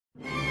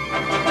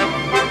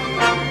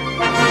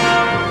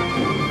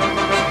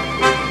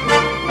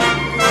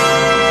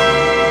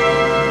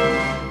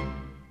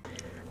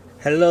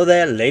Hello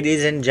there,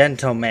 ladies and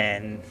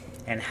gentlemen,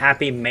 and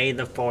happy May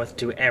the 4th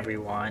to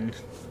everyone.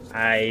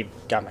 I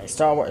got my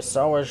Star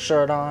Wars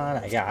shirt on,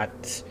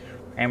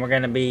 and we're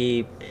gonna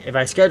be, if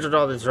I scheduled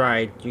all this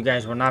right, you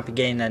guys will not be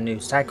getting a new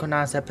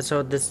Psychonauts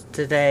episode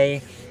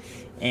today.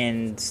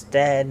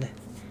 Instead,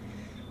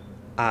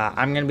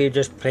 I'm gonna be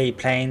just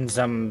playing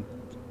some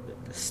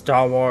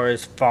Star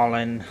Wars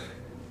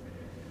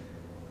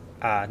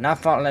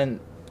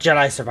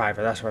Jedi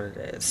Survivor, that's what it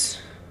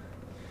is.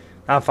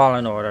 Not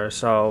Fallen Order,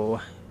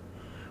 so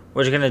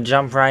we're just gonna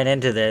jump right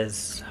into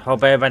this.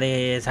 Hope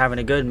everybody is having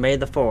a good May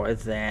the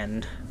 4th,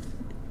 and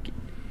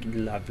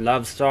I've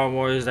loved Star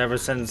Wars ever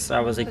since I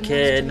was a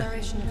kid.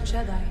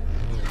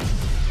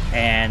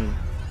 And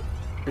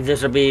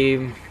this will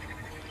be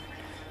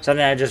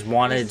something I just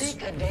wanted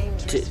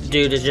to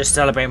do to just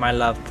celebrate my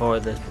love for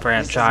the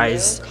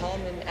franchise,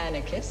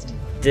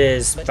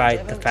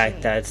 despite the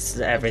fact that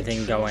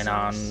everything going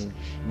on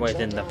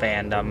within the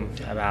fandom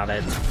about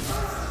it.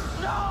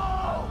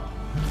 No!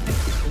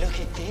 Look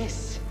at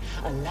this,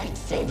 a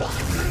lightsaber.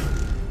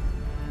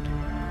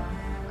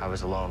 I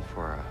was alone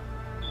for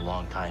a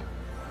long time.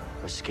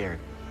 I was scared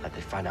that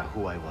they'd find out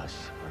who I was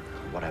or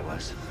what I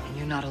was. And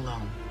you're not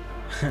alone.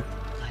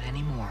 Not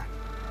anymore.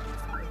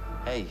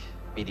 Hey,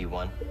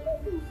 BD1.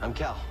 I'm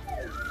Cal.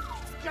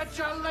 Get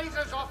your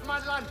lasers off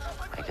my lunch!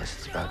 I guess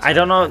it's about I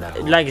don't know,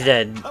 like I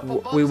said,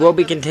 we will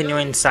be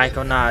continuing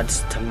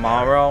Psychonauts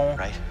tomorrow.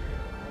 Right?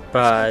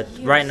 But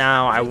right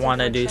now, I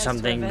want to do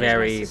something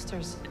very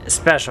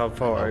special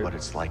What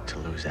it's like to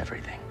lose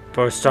everything.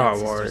 for Star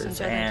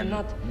Wars,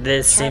 and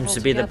this seems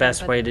to be the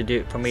best way to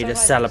do for me to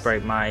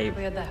celebrate my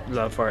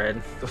love for it.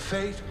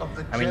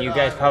 I mean, you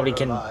guys probably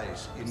can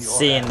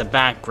see in the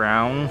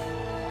background,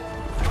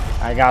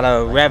 I got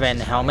a Revan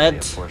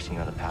helmet,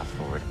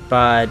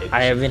 but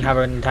I even have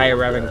an entire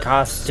Revan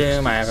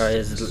costume. I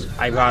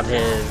got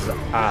his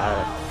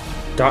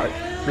Dark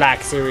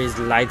Black Series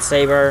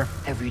lightsaber.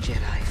 Every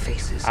Jedi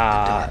faces the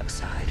dark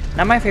side.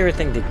 Not my favorite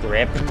thing to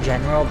grip in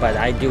general, but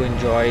I do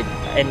enjoy,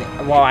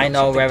 and while I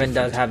know Revan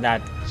does have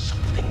that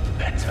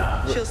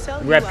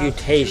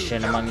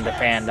reputation among the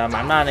fandom,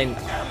 I'm not a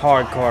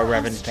hardcore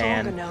Revan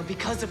fan, Now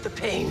because of the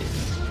pain.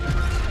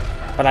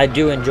 but I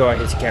do enjoy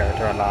his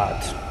character a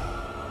lot.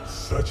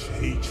 Such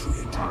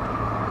hatred.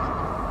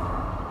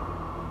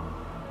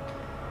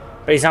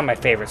 But he's not my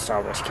favorite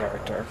Star Wars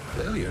character.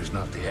 Failure is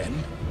not the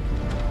end.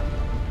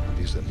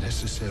 It is a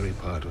necessary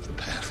part of the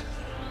path.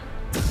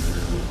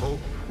 Hope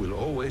will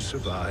always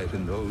survive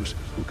in those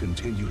who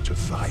continue to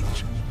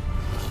fight.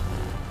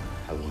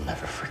 I will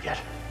never forget.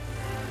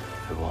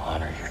 I will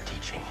honor your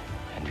teaching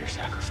and your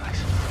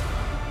sacrifice.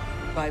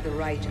 By the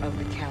right of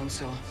the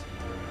Council,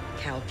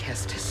 Cal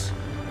Kestis.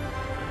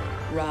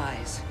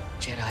 Rise,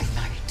 Jedi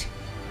Knight.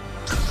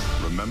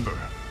 Remember,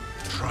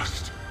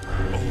 trust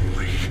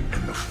only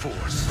in the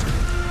Force.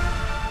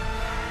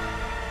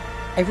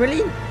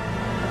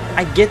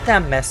 I get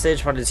that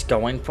message, what it's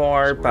going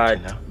for, but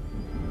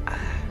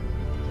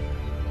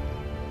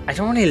I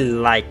don't really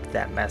like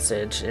that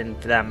message,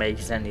 if that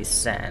makes any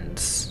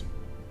sense.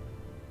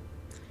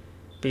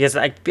 Because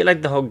I feel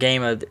like the whole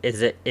game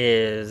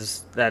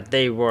is that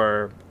they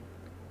were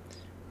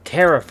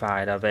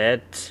terrified of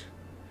it.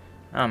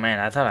 Oh man,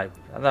 I thought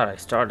I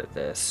started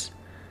this.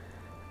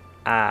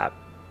 I'm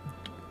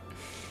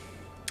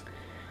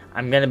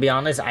gonna be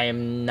honest, I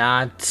am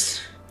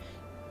not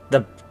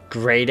the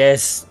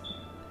greatest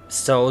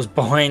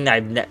Soulsborne.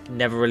 I've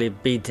never really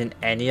beaten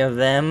any of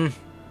them.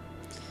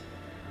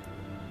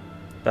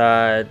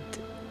 But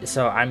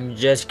so I'm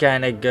just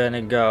kind of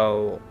gonna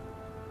go.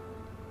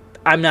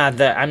 I'm not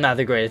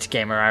the greatest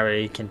gamer. I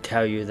already can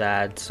tell you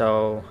that.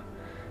 So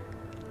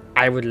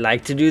I would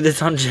like to do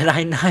this on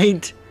Jedi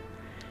Knight,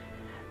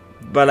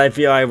 but I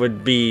feel I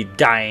would be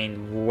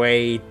dying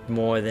way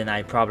more than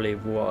I probably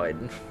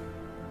would.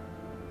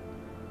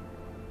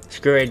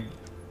 Screw it.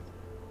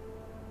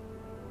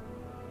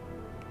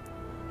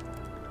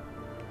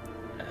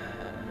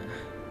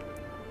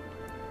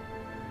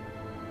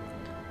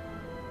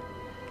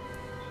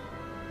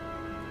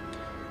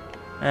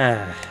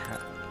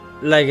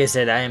 Like I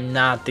said, I am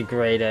not the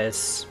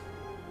greatest.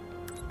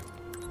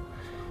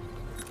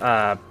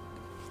 I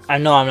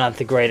know I'm not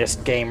the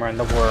greatest gamer in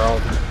the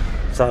world,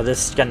 so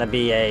this is gonna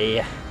be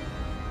a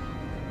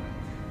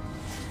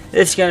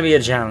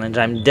challenge.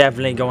 I'm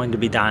definitely going to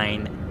be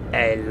dying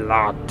a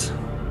lot.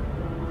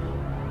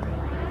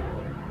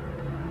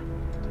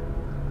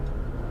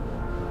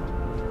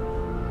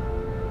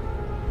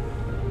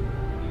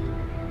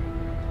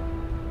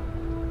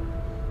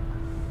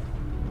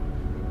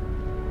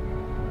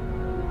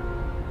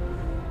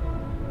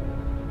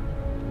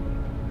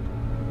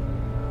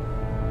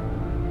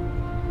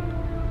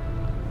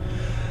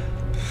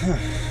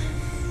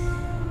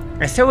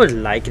 I still would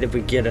like it if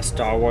we get a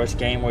Star Wars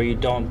game where you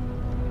don't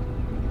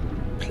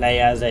play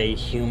as a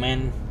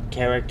human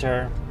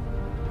character.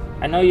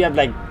 I know you have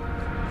like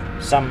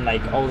some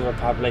like Old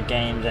Republic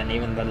games and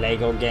even the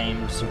Lego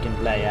games you can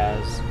play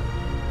as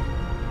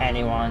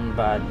anyone,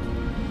 but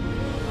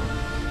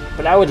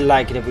I would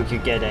like it if we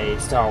could get a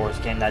Star Wars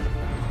game that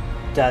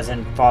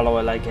doesn't follow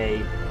it like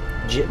a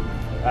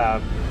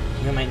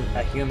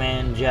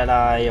human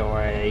Jedi,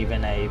 or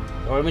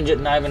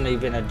not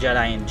even a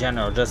Jedi in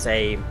general, just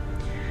a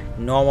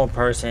normal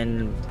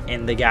person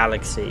in the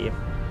galaxy.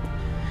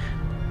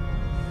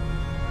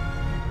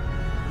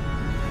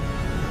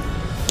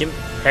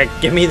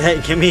 Give me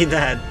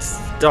that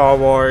Star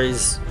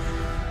Wars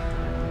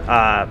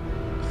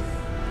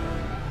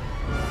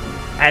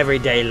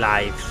everyday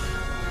life.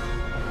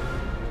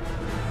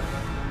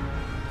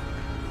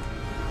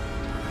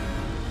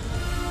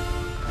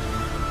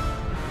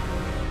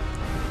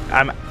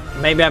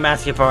 Maybe I'm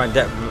asking for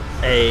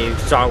a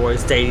Star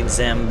Wars dating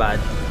sim,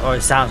 or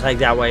it sounds like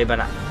that way, but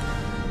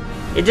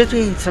it'd just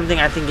be something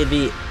I think it'd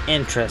be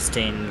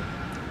interesting,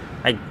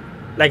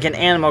 like an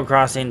Animal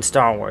Crossing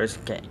Star Wars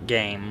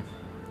game.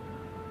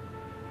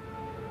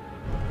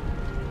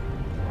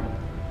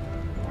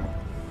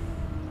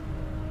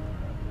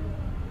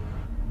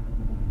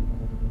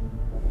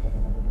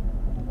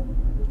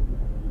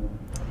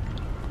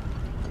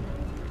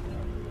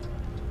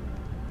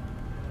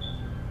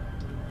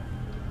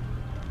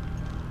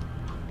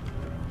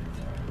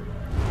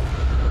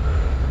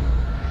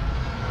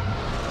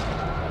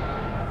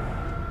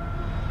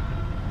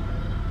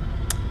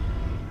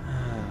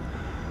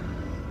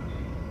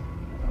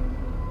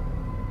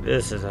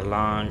 This is a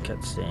long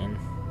cutscene.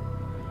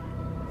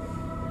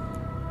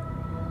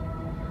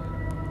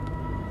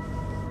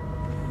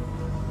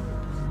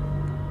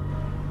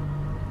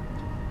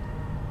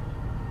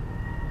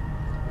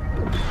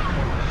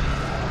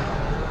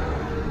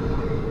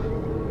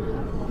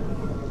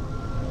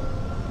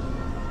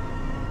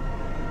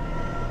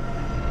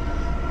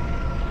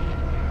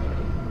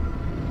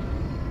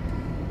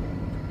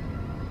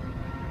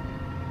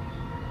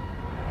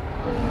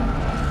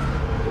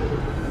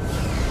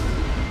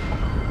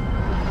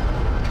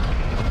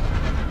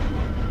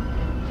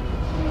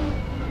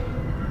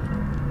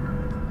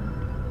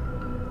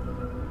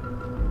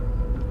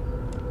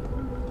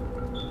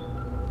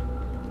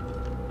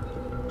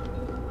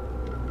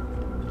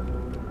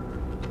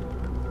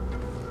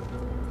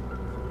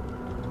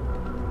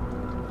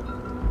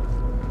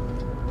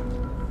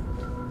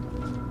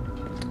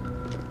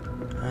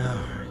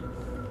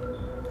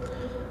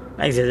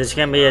 Like I said, this is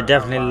going to be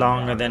definitely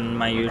longer than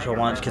my usual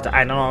ones, because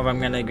I don't know if I'm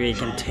going to be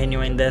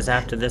continuing this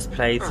after this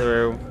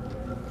playthrough.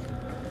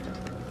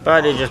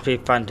 But it'd just be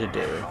fun to do.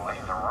 The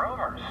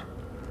rumors.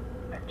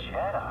 The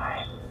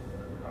Jedi.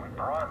 We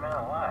brought him in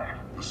alive.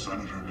 The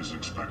Senator is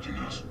expecting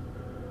us.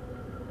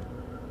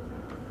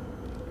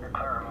 You're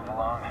clear to move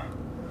along.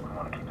 We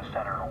want to keep the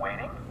Senator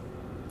waiting.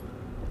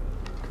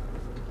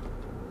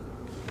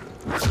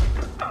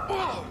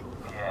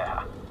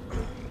 Yeah.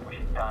 We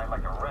should die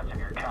like the rest of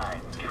your kind,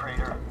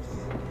 traitor.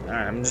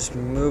 Alright, I'm just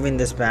moving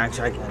this back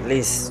so I can at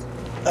least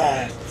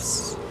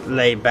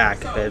lay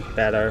back a bit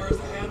better.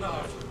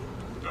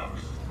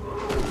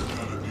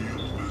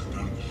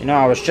 You know,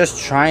 I was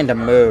just trying to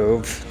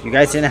move. You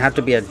guys didn't have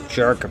to be a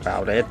jerk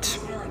about it.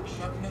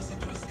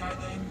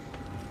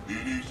 You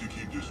need to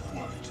keep this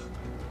quiet.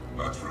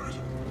 That's right.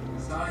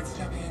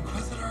 Sidestepping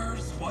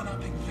Inquisitors,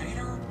 one-upping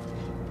Vader.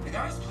 The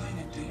guy's playing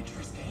a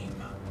dangerous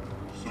game.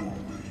 So are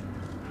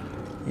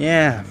we.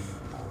 Yeah.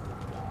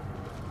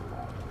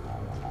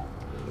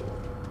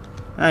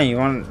 Oh, you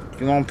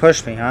won't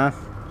push me, huh?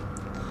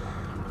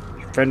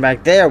 Your friend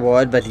back there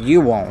would, but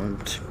you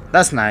won't.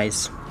 That's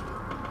nice. This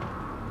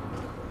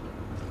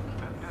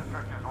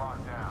district is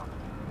locked down.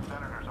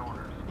 Senator's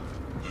orders.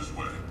 This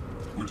way.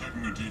 We're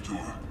taking a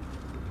detour.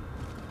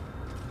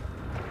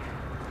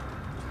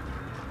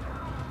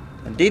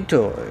 A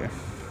detour.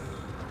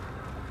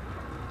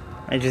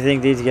 Why do you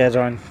think these guys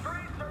are on?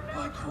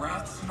 Like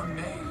rats in a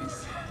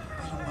maze.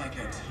 I don't like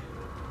it.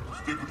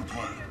 Stick with the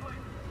plan.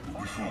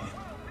 We'll be fine.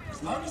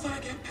 As long as I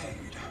get paid.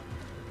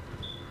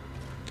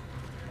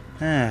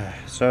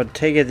 So I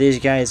take it these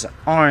guys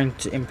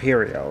aren't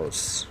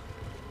Imperials.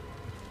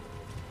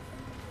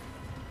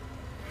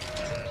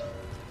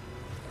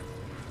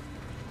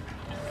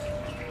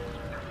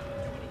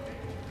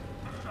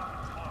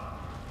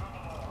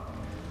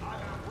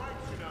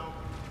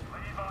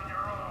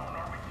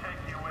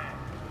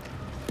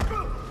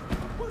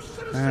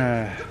 You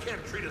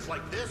can't treat us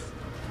like this.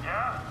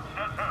 Yeah?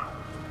 Says who?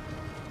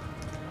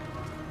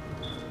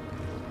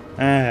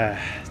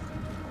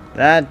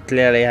 That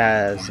clearly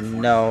has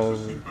no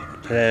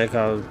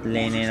political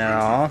leaning at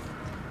all.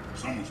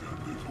 Someone's got to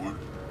pay for it.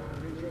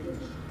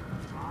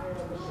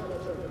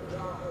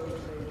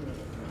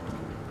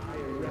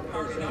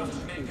 Hard enough to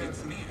make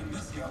ends meet in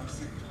this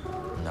galaxy.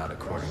 Not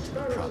according to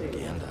the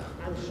propaganda.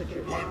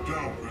 Pipe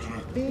down,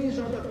 prisoner. These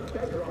are the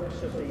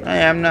bedrocks of the I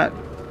am not.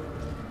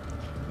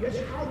 Yes,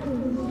 how can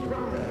you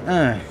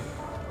thrive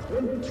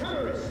when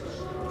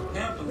terrorists?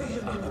 Can't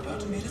believe I'm about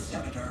to meet a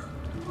senator.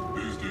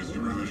 These days he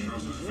really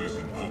shows his face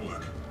in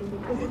public.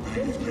 Good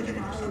thing he's making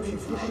an exception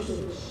for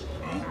us.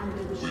 Huh?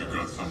 We've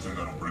got something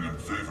that'll bring him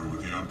favor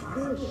with the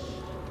Emperor.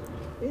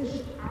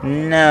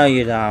 No,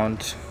 you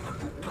don't.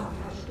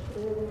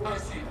 I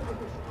see.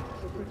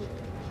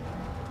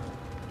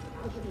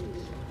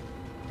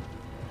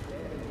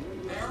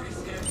 They already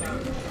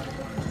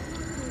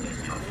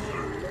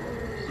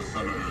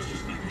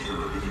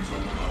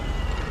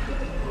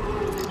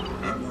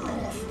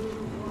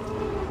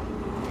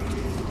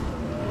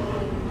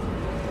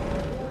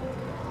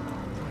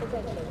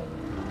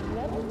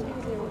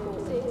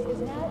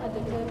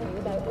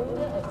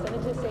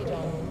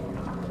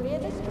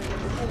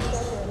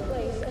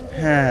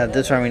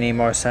This one we need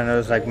more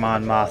senators like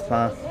Mon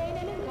Mothma.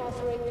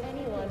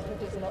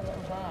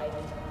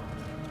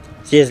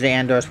 Seriously,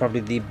 Andor is probably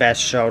the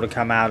best show to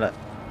come out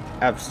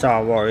of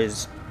Star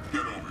Wars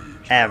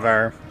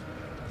ever.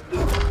 The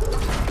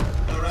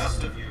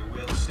rest of you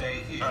will stay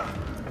here.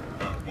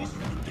 That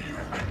wasn't the deal.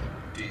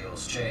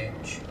 Deals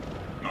change.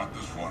 Not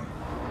this one.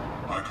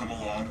 I come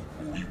along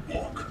or we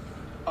walk.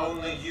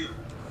 Only you.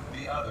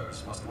 The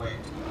others must wait.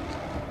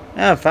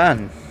 Oh,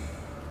 fun.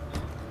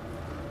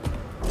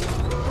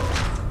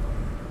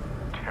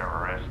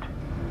 Terrorist.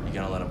 You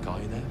gonna let him call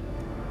you that?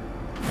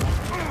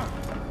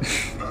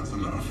 That's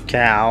enough.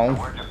 Cow.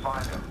 Where'd you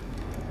find him?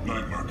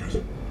 Night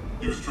market.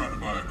 He was trying to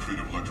buy a crate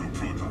of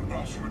electroproton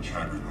bombs from a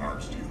Chagrin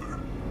arms dealer.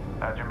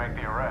 How'd you make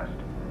the arrest?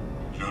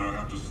 Jedi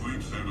have to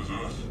sleep, same as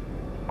us.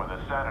 When the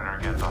senator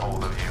gets a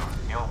hold of you,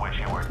 you'll wish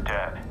you were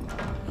dead.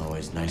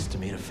 Always nice to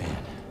meet a fan.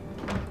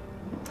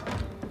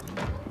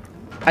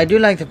 I do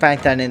like the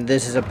fact that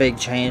this is a big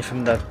change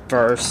from the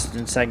first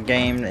and second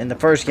game. In the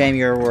first game,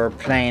 you were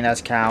playing as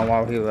Cal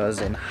while he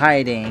was in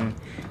hiding,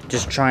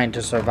 just trying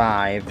to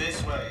survive.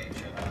 This way,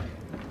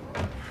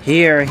 Jedi.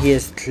 Here, he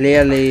is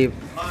clearly...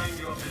 Mind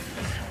your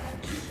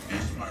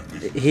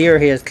business. Here,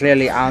 he is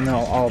clearly out in the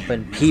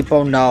open.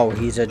 People know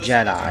he's a The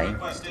senator Jedi.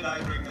 requested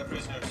I bring the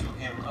prisoner to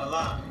him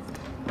alive.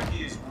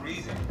 He is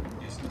breathing,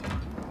 isn't he?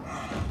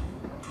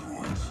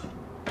 Droids.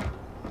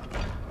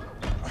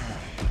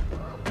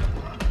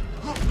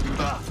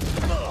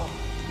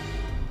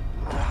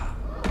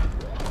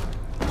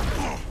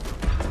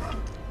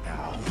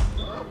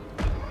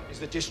 Is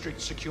the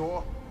district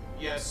secure?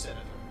 Yes, Senator.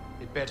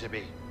 It better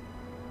be.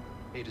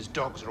 Vader's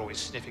dogs are always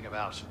sniffing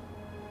about.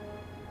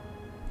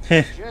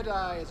 Heh.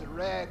 Jedi is a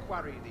rare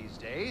quarry these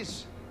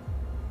days.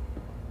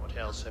 What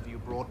else have you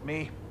brought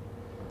me?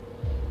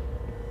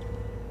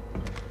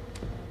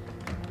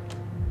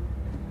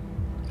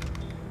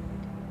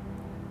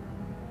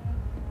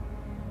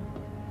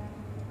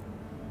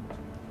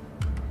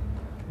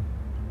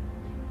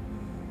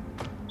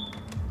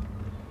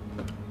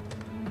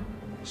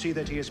 See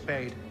that he is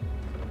paid.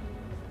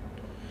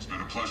 It's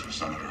been a pleasure,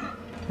 Senator.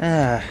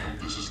 Ah,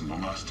 This isn't the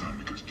last time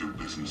we get to do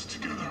business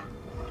together.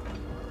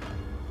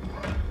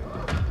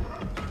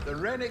 The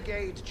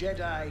renegade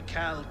Jedi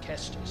Cal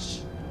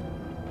Kestis.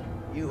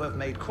 You have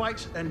made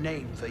quite a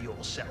name for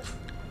yourself.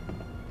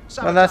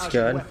 Well, that's Sabotaging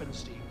good.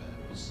 weapons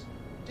depots,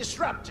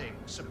 disrupting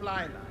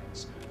supply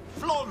lines,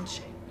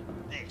 flaunting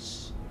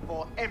this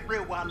for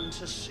everyone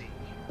to see.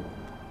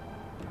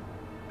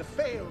 The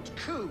failed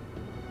coup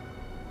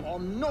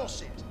on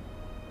Norset.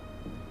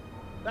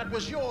 That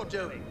was your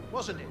doing,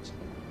 wasn't it?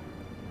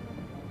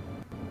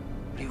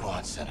 What do you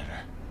want, Senator?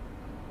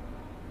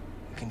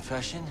 A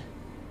confession?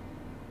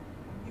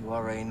 You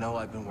already know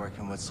I've been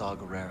working with Saw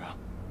Gerrera.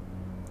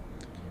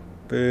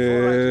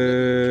 Before I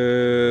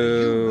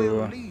deliver you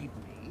will boo. lead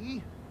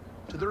me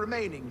to the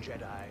remaining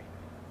Jedi.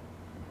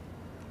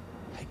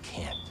 I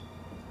can't.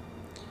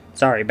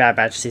 Sorry, Bad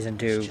Batch Season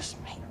 2. It's just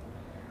me.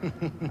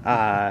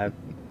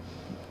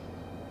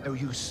 No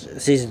use.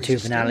 Season 2 resisting.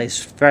 finale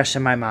is fresh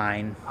in my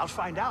mind. I'll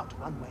find out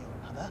one way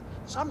or another.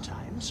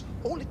 Sometimes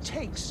all it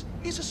takes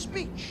is a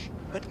speech,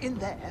 but in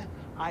there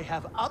I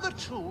have other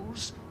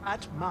tools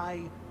at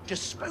my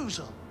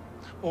disposal.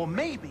 Or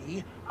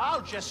maybe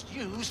I'll just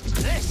use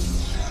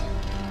this.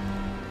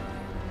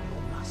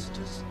 Your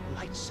master's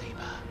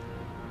lightsaber.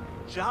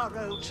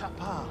 Jaro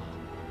Tapal,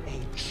 a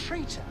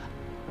traitor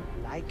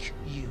like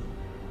you.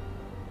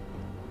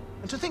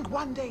 And to think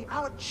one day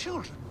our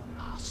children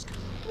will ask,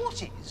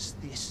 what is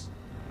this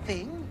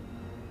thing?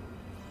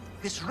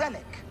 This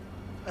relic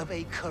of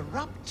a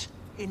corrupt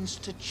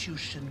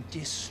institution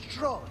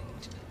destroyed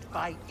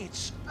by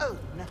its own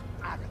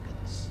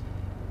arrogance.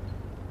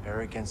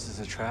 Arrogance is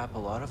a trap a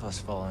lot of us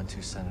fall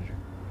into, Senator.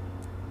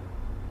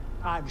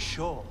 I'm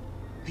sure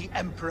the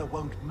Emperor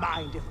won't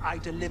mind if I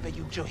deliver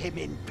you to him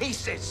in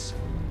pieces.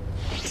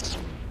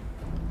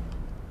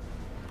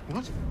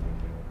 What?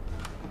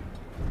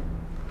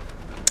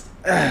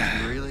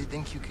 You really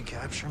think you could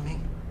capture me?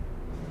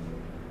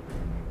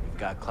 You've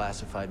got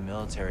classified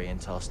military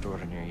intel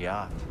stored on your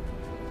yacht.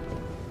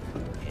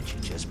 And you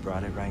just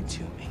brought it right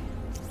to me.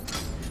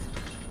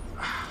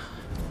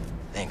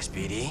 Thanks,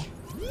 BD.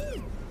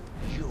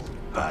 You'll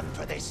burn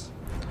for this.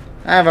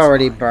 I've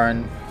already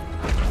burned.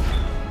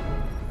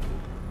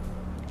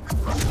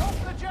 Stop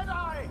the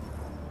Jedi!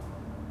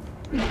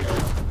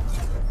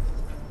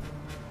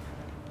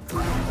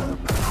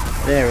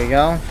 There we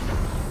go.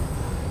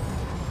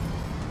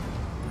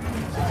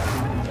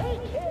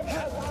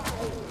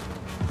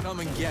 Come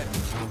and get me.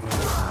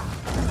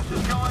 This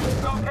is going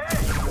okay.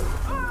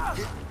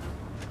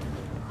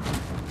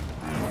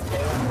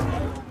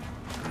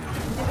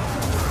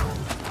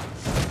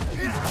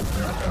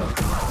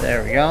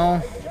 There we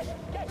go.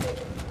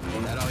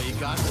 That all you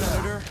got,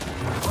 Senator?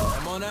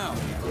 Come on out.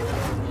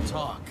 We'll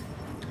talk.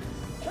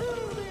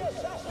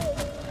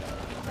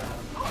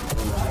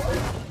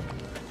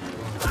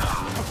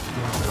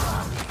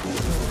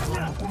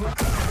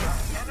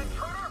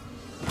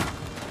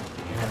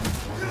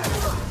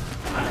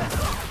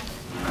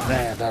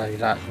 There, barely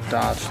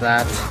dodged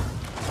that.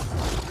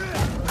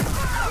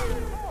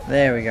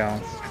 There we go.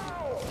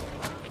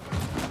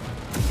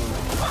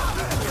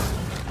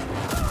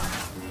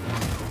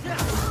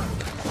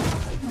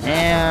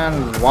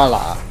 And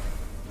voila.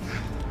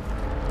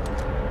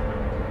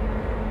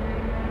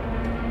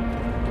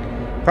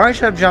 Probably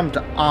should have jumped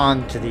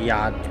onto the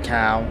yacht,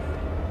 Cal.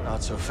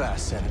 Not so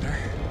fast, Senator.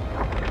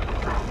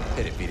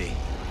 Hit it, BD.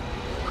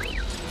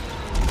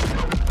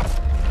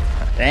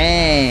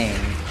 Dang.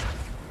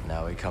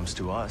 Now he comes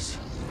to us.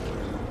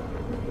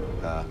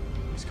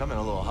 He's coming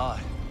a little hot.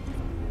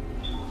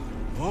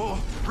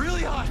 Oh,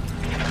 really hot!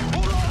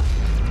 Hold on!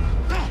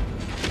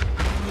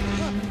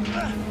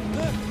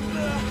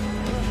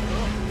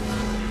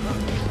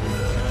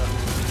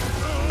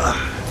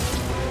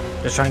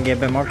 Just trying to get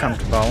a bit more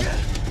comfortable.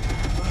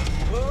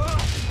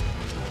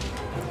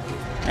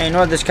 Hey, you know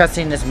what this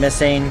cutscene is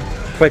missing?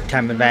 Quick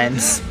time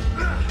events.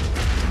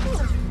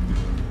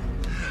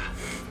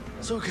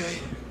 It's okay.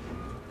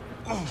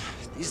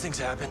 These things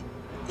happen.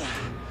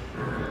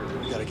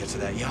 We gotta get to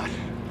that yacht.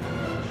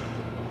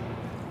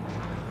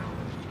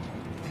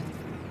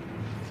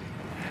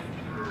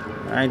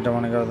 I don't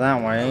want to go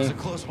that way. That was a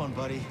close one,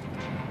 buddy.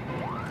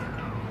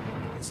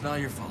 It's not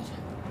your fault.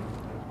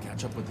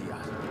 Catch up with the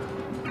yacht.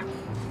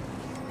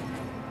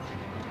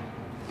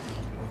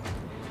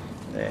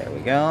 There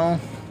we go.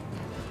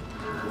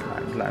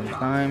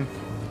 Climb.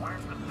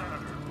 Where's the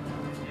senator?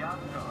 Yacht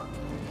gone.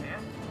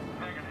 In?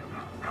 Negative.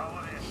 Call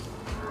it in.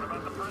 What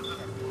about the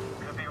prisoner?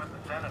 Could be with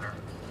the senator.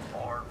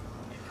 Or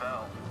he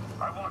fell.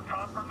 I want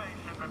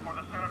confirmation before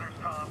the senator's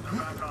comms are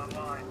back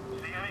online.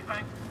 See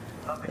anything?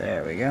 Nothing.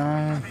 There we go.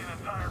 Could be an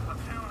entire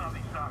platoon on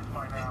these docks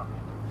by now.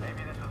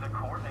 Maybe this is a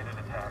coordinated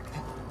attack.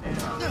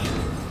 Yeah.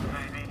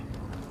 Maybe.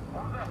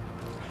 What was that?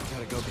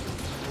 Gotta go, baby.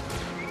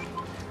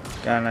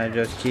 Gotta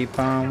just keep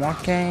on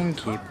walking,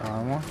 I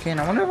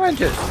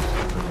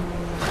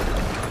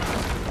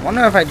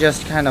wonder if I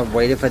just kind of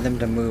waited for them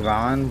to move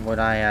on, would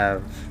I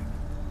have...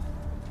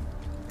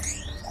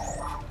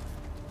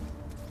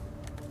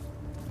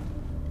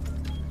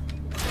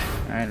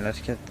 Alright, let's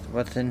get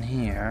what's in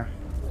here.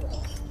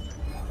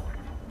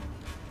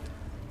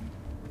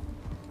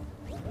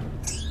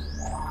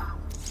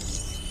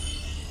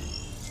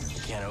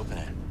 You can't open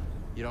it.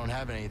 You don't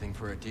have anything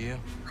for it, do you?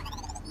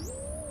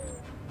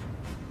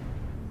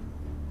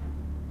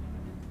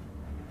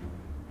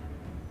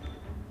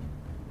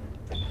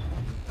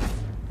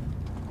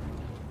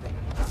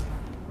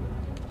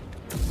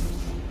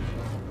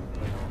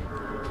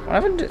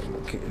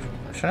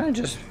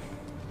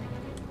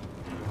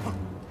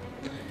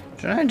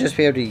 Shouldn't I just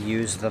be able to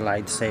use the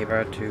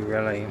lightsaber to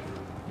really...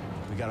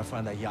 We gotta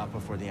find that yacht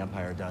before the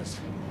Empire does.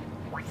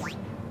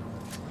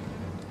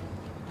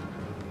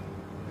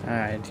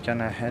 Alright,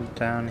 gonna head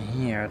down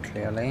here,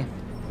 clearly. Is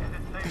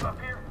it safe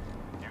up here?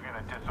 You're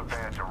gonna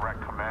disobey a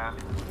direct command?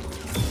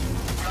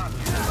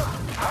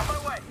 On my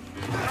way!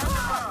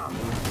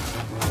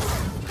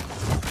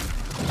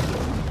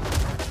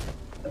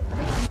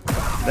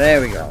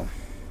 There we go.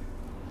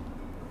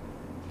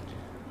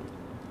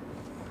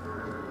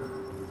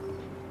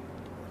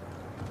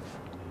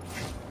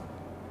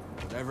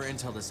 Whatever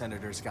intel the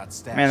senators got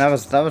stashed. Man, that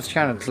was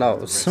kind of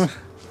close. You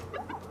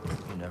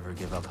never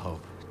give up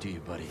hope, do you,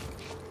 buddy?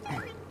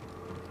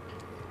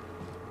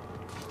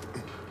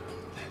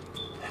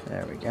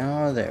 There we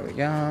go, there we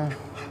go.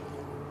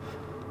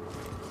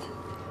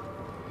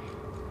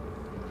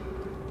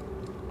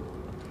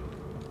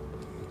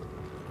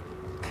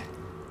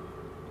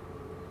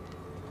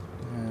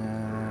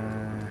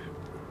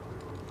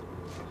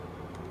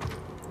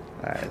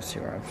 Alright, let's see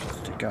where I'm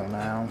supposed to go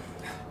now.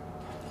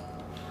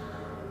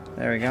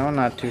 There we go,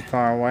 not too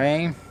far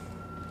away.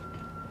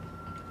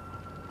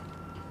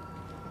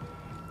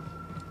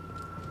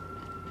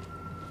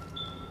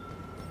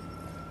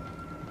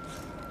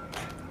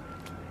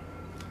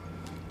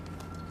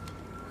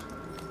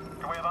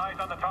 Do we have eyes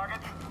on the target?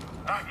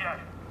 Not yet.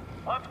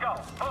 Let's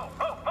go. Move.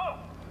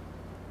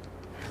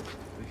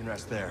 We can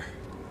rest there.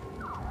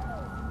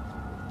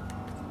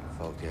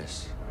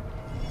 Focus.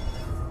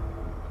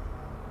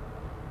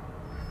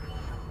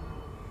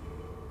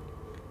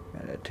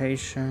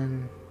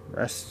 Meditation,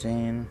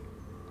 resting,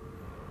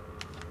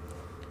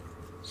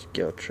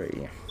 skill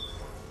tree.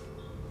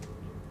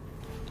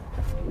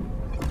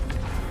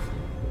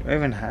 Do I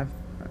even have?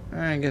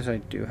 I guess I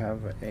do have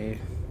a.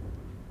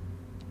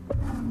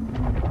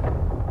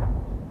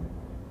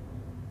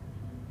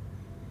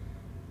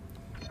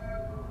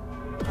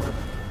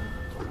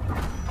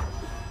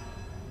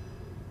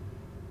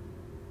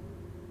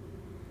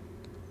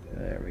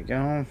 There we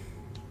go.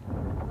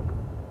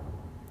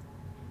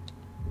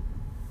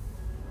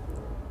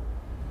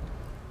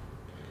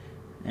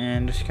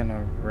 And just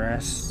gonna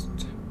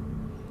rest.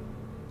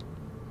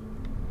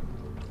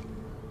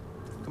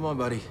 Come on,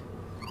 buddy.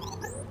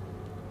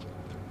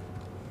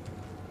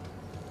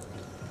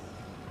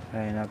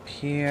 Right up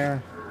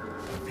here.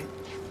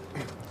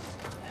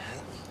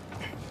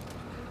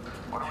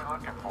 What are we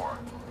looking for?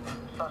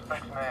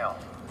 Suspect's male.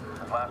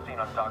 Was last seen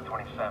on Dock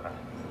 27.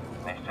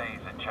 They say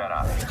he's a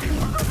Jedi.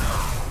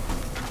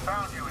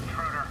 Found you,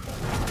 intruder.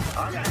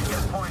 I'm gonna get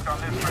a point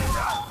on this right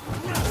now.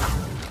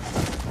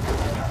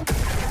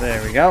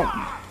 There we go.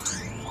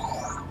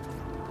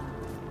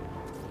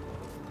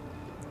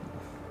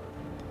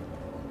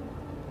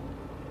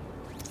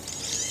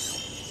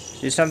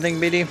 See something,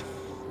 BD?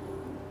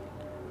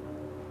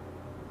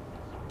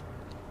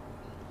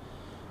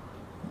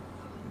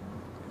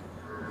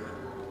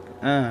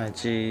 Ah,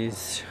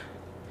 jeez.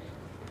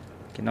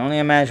 Can only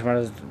imagine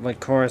what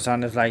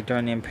Coruscant is like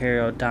during the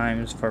Imperial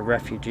times for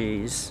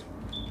refugees.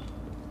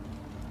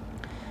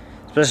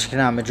 Especially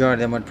now, a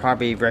majority of them would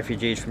probably be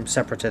refugees from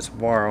separatist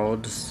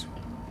worlds.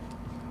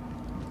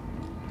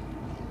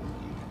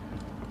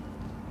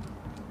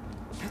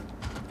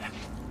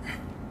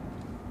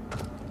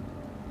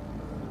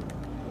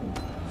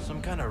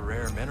 Some kind of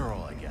rare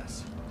mineral, I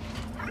guess.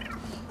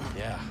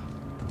 Yeah,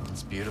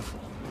 it's beautiful.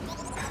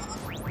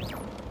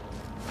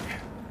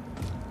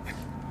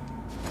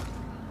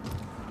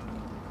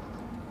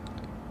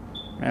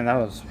 Man, that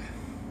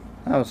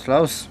was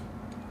close.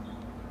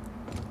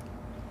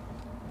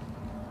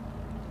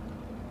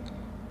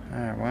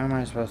 Alright, where am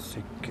I supposed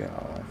to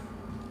go?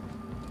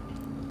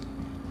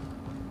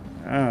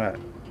 Alright.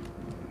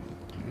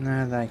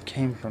 Now that I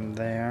came from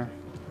there.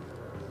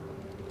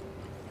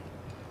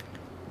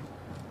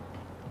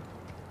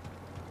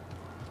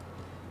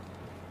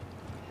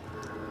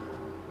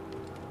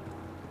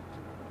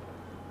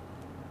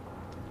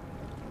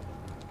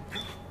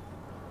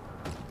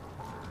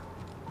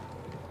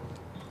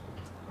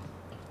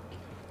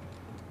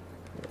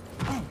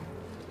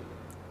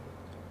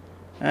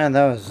 And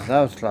that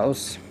was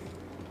close.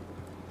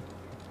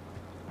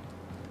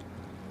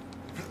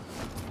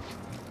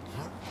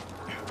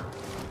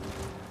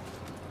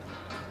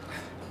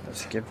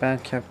 Let's get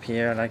back up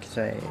here. Like I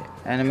say,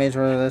 enemies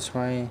were this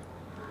way,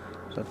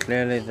 so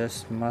clearly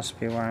this must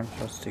be where I'm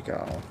supposed to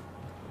go.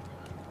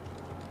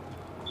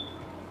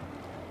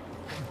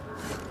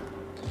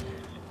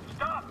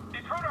 Stop!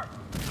 Intruder!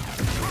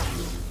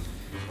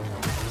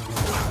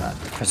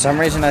 For some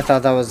reason, I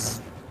thought that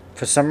was.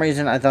 For some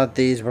reason, I thought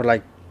these were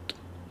like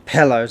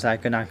pillars I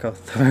could not go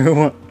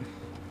through.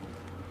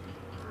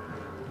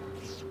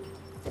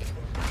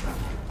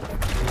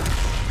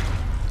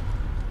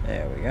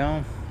 There we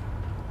go.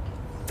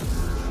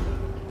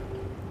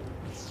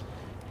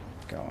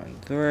 Going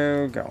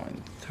through,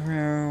 going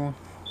through.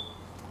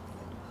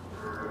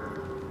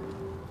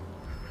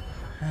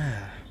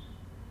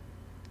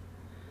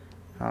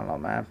 Hollow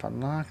map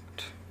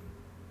unlocked.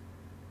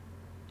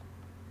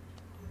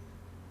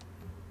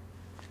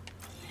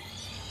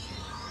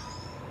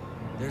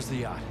 There's the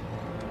yacht.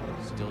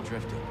 Still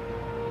drifting.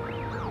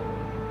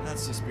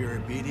 That's the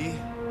spirit, BD.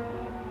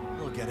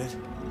 We'll get it.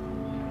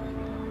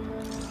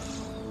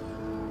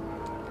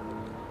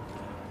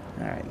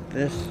 Alright,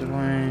 this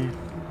way.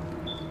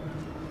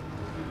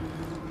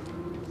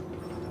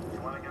 You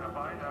want to get a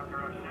bite after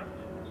a shift?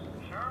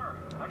 Sure,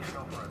 I can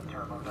go for a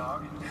turbo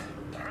dog.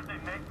 I heard they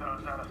make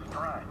those out of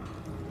stripe.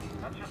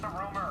 That's just a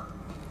rumor.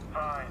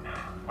 Fine.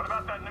 What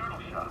about that noodle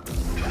shop?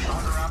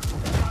 Order out.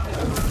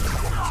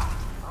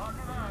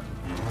 Roger that.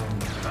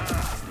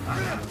 I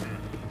got this.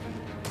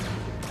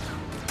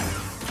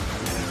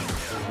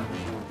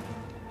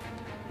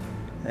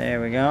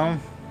 There we go.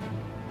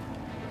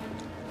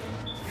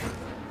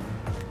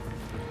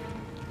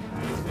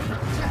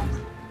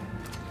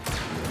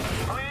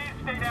 Please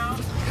stay down.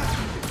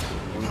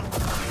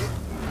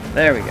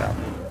 There we go.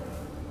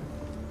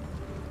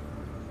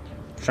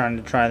 Trying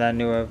to try that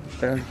new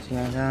ability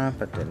I got,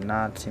 but did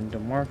not seem to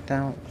work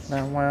out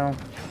that well.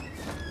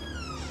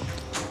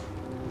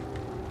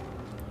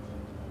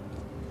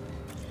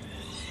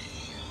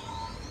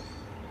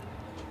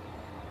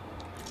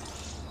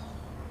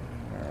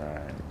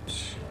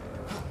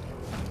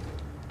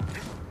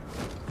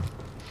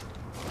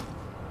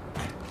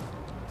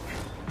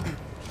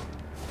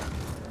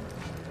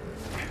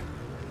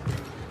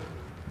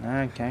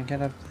 I can't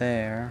get up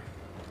there.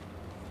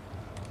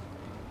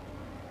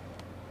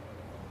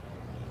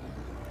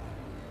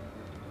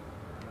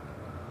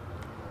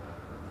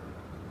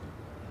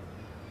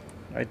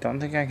 I don't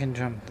think I can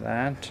jump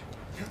that.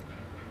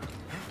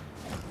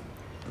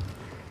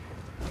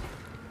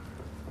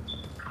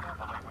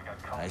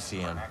 I see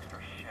him.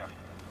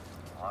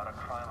 A lot of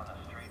crime on the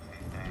streets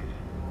these days.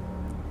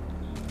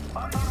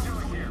 What are you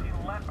doing here? You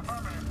left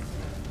permanent.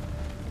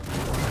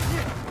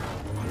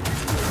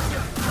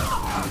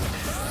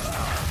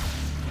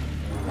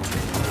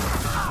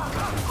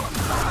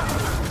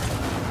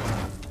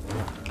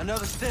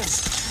 Another stim.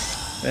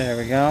 There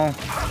we go.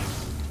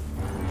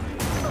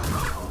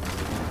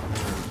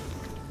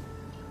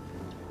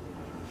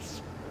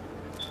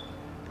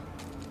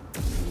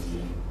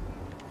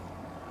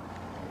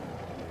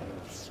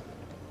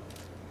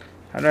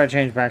 How do I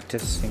change back to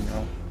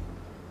single?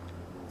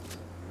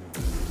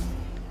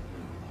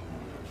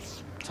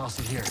 Toss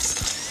it here.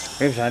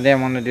 Oops, I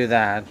didn't want to do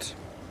that.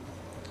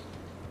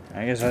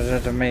 I guess I just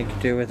have to make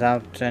do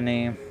without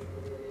any.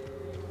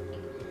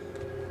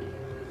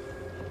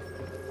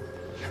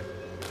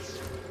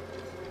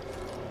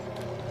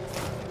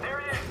 There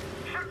he is.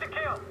 Shoot to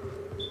kill.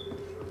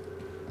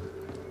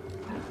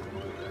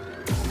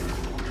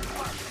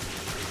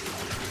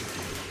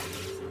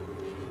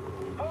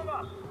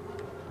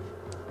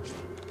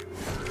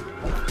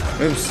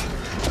 Oops.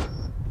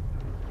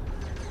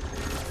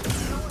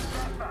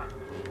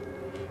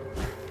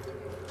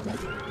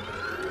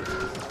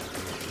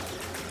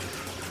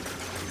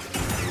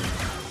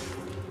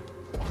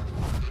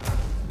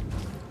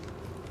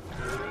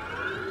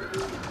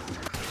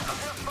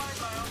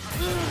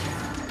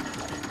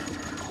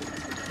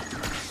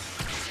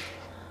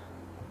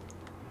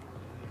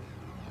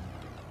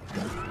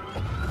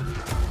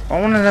 I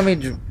want to let me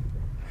do.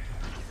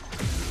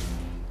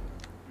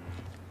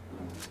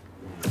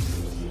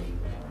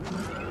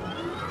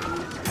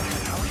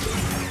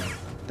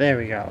 There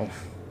we go.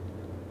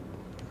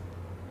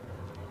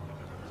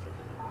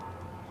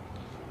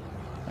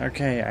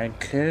 Okay, I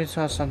clearly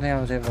saw something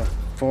I was able to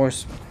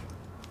force.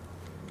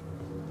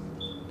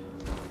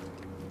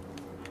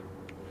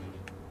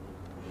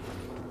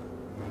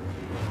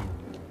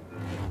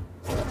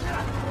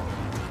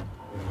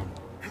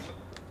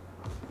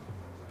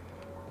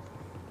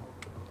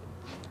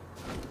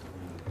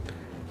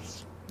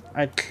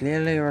 I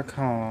clearly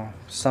recall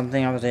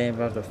something I was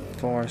able to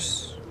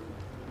force.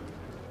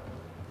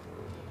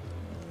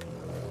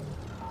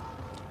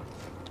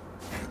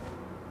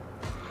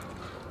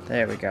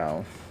 There we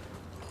go.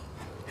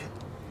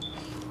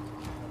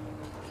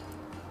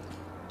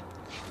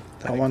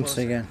 But once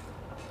again,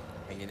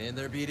 hanging in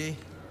there, BD.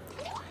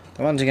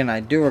 but once again, I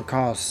do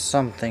recall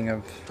something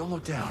of. Don't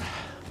look down.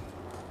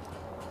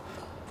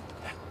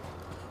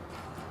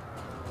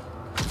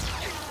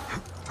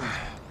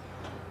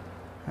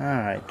 All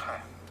right.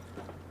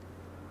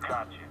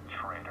 Got you,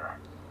 traitor.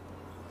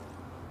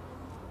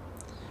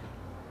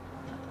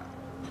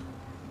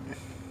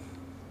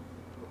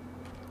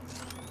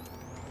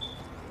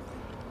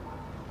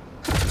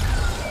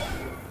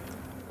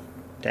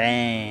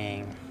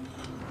 Dang.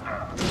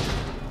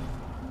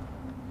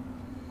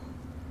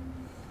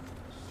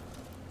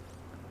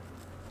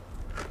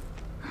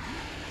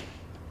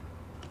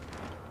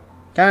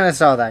 Kinda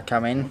saw that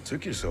coming. What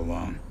took you so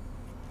long?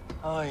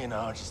 Oh, you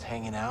know, just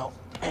hanging out,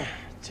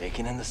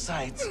 taking in the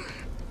sights.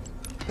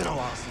 Been a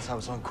while since I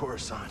was on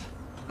Coruscant.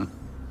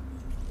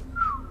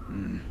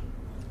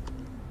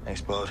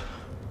 Thanks, bud.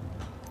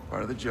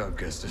 Part of the job,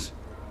 Kestis.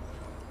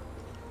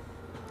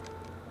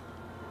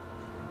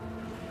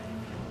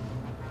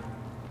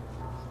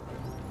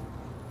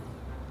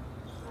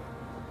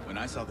 When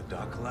I saw the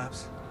dock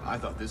collapse, I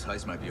thought this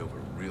heist might be over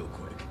real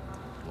quick.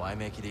 Why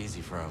make it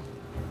easy for him?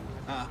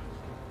 Ah,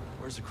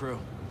 Where's the crew?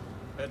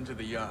 heading to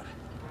the yacht.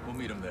 We'll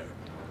meet him there.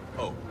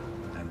 Oh,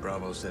 and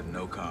Bravo said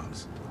no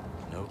comms.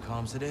 No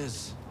comms it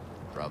is.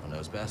 Bravo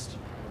knows best.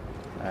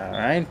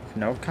 Alright,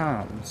 no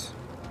comms.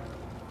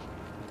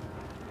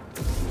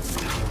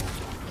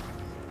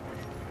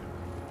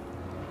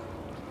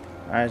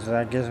 Alright, so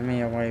that gives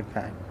me a way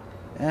back.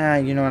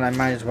 You know what, I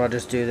might as well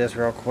just do this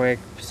real quick,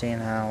 seeing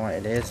how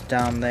it is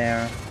down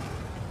there.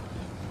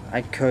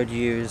 I could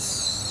use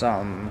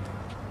some...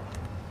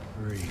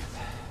 Breathe.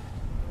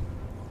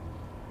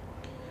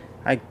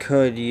 I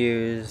could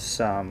use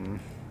some...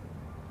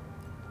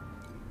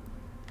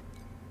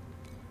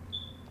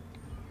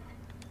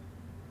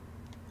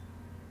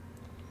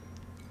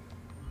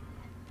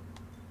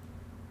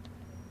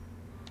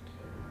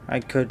 I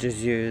could just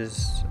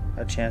use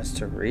a chance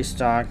to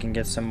restock and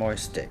get some more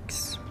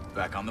sticks.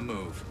 Back on the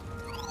move.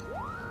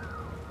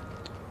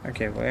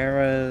 Okay,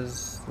 where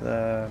is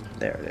the...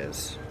 There it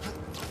is.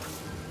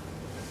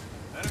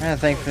 Yeah,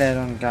 thankfully I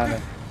don't got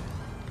it.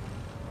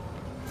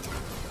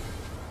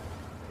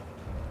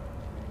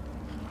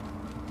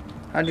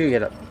 How'd you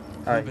get up?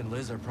 Alright. Hope and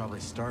Liz are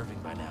probably starving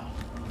by now.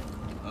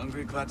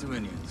 Hungry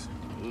Klatooinians.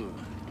 Ooh,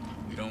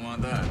 you don't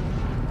want that.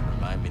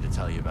 Remind me to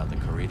tell you about the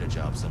Karita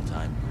job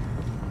sometime.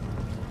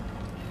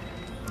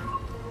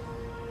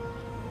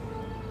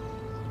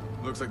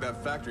 Looks like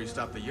that factory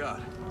stopped the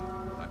yacht.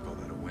 I call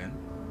that a win.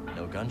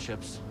 No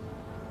gunships.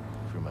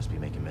 Crew must be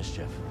making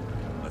mischief.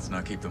 Let's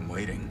not keep them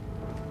waiting.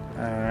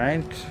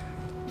 Alright.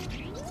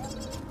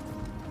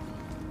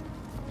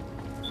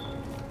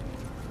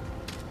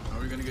 How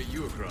are we gonna get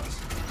you across?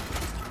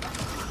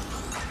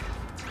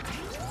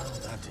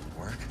 That didn't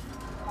work.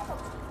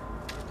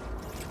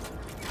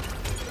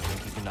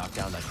 Think you can knock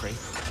down that crate?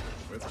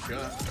 Worth a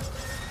shot.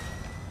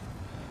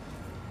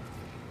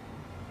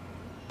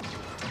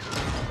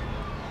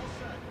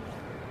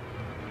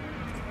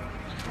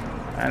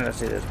 And let's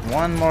do this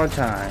one more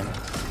time.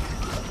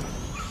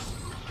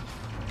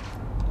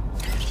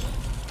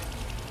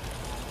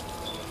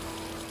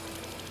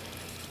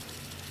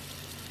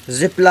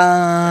 Zip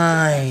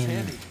line.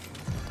 Handy.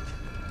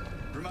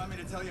 Remind me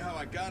to tell you how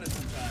I got it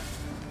sometime.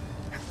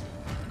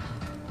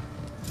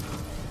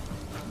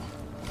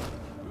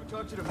 Who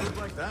taught you to move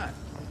like that?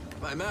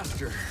 My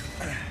master.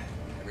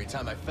 Every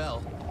time I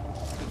fell,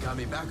 he got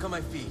me back on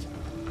my feet.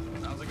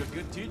 Sounds like a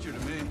good teacher to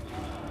me.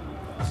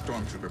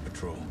 Stormtrooper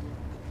patrol.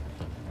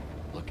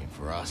 Looking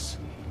for us.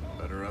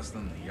 Better us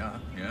than the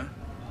yacht, yeah?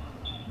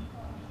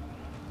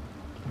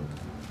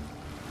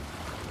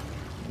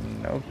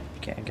 Nope,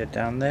 can't get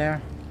down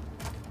there.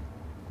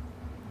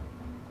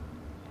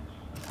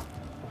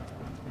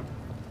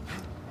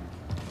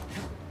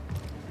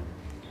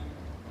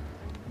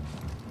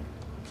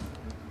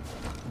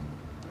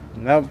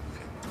 Nope.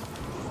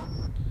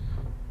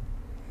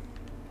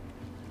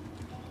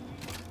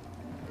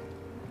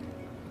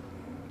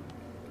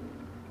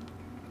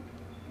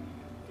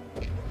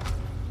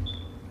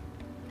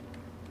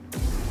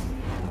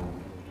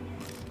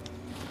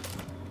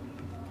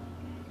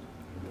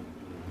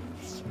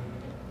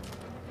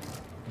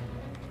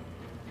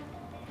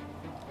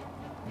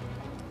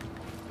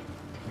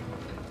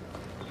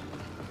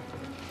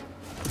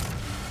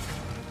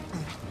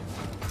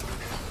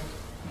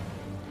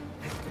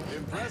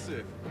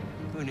 Impressive.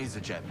 Who needs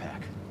a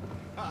jetpack?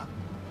 Huh.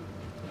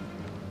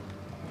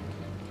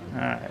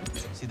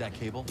 Alright. See that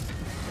cable?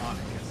 On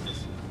it,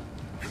 Kestis.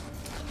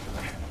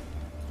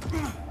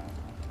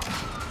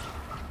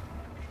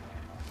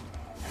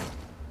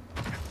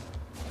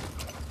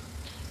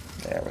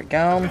 There we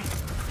go.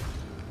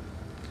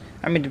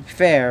 I mean, to be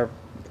fair,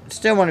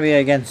 still want to be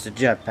against the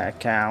jetpack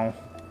cow.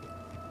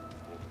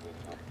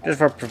 Just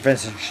for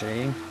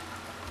proficiency.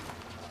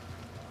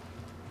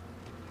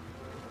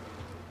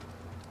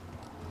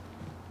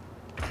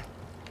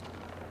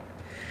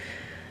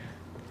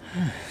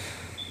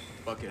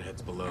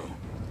 Bucketheads below.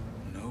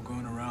 No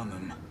going around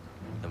them.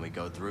 Then we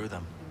go through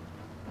them.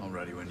 All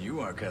ready when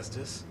you are,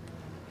 Kestis.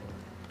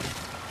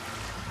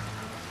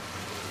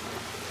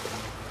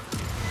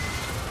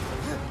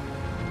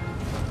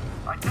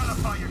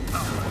 Identify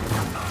yourself.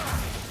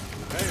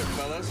 Hey,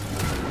 fellas.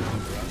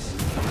 For us.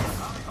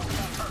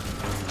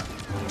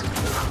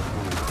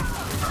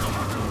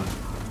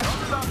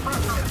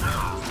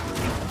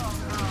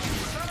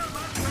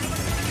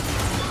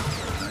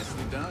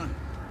 Nicely done.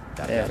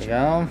 There we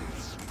go.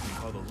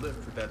 Call the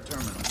lift with that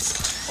terminal.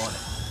 On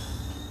it.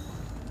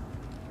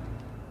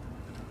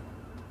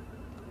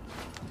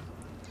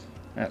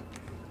 Yep.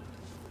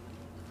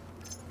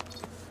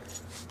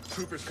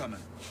 Troopers coming.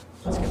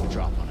 Let's get the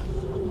drop on it.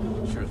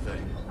 Sure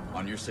thing.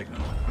 On your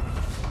signal.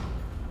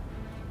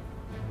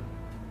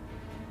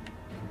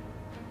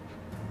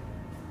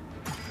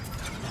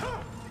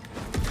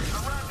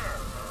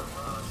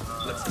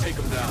 Let's take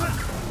them down.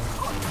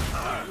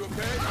 You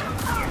okay?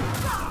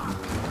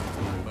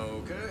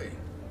 Okay.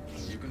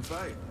 You can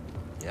fight.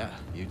 Yeah,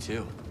 you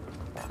too.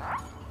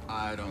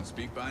 I don't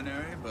speak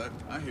binary, but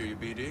I hear you,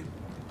 BD.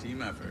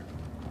 Team effort.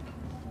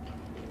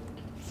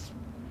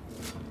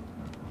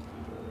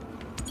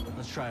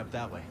 Let's try up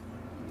that way.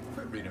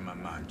 Quit reading my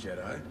mind,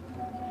 Jedi.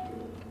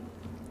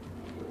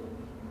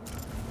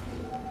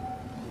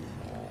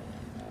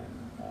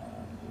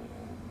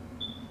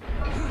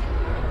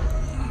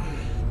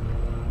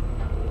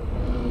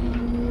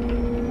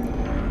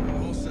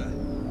 All set.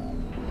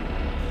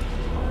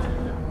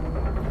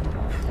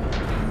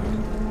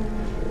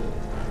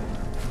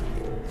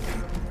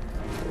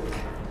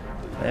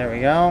 There we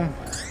go.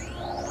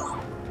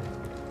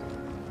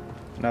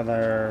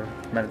 Another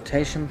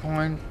meditation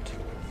point.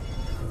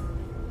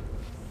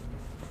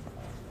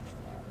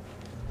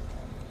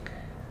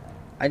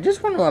 I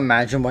just want to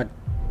imagine what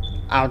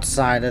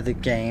outside of the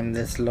game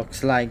this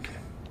looks like.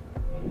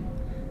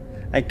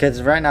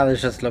 Because right now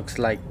this just looks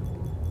like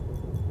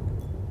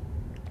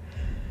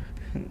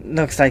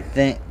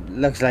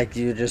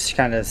you're just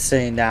kind of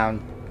sitting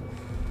down,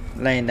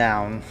 laying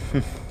down.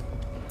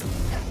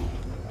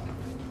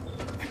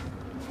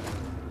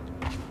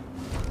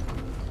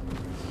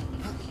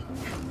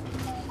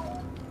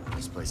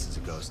 This place is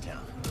a ghost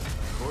town.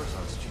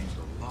 Coruscant's changed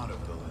a lot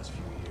over the last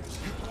few years.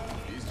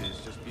 These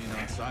days, just being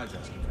outside's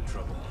asking for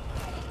trouble.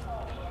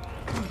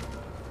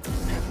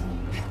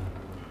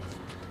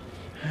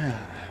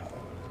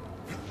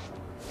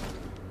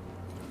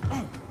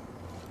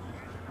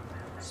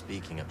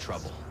 Speaking of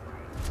trouble,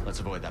 let's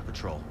avoid that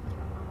patrol.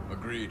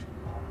 Agreed.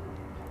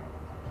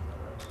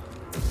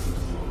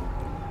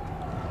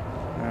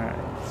 Alright.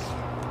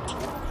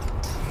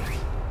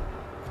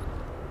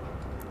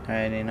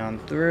 Heading on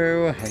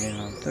through, heading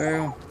on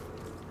through.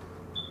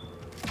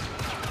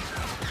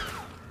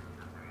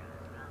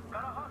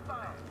 Got a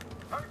hostile.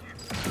 Heard you.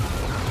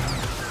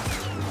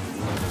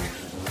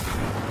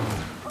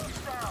 Push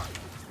down.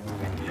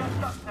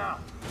 Just us now.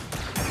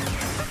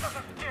 That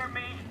doesn't scare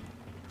me.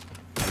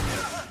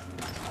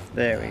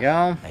 There we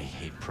go. I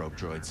hate probe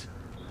droids.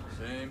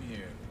 Same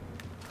here.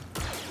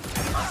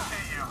 I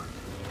see you.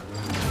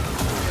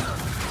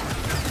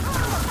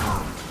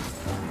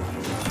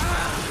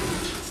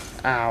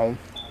 Ow.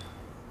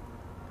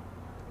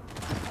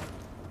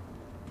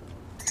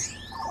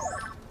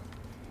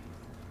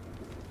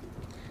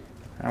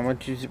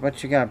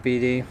 What you got,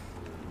 BD?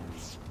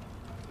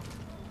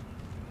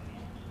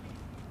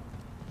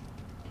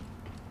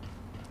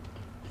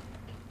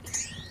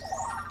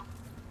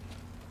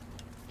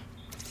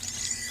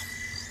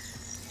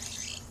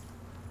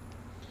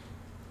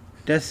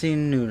 Desi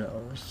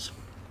noodles.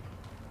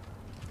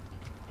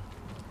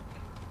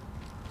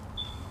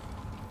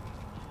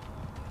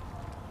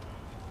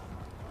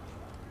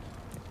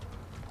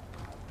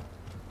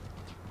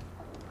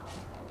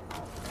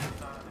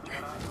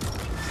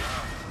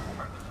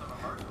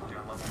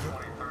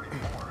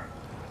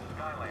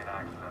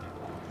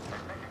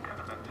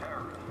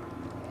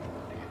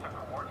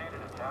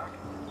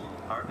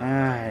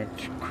 Alright,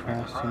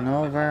 Crossing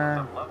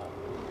over.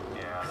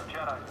 Yeah, the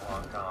Jedi's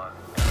long gone.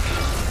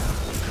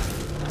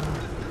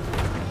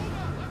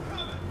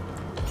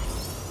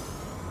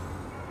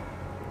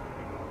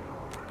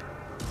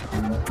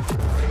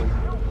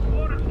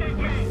 Won't escape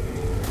me!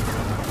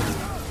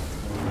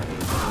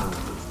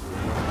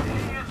 He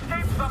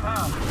escaped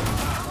somehow!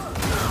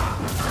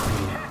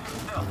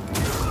 Still.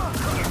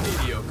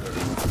 Mediocre.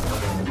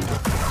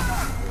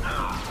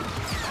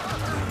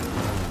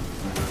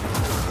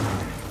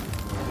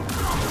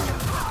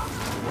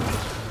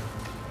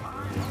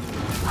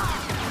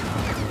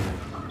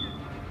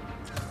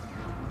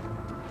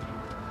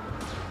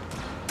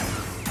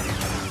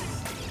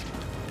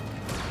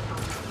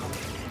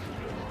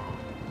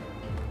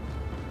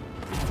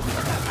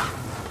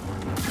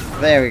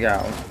 There we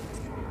go.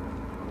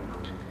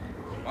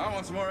 I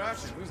want some more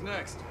action. Who's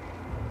next?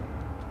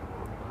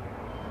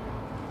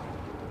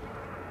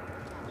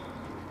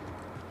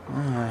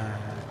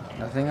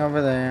 Nothing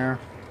over there.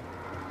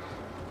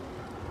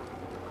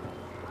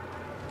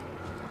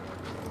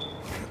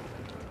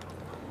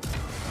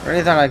 I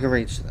really thought I could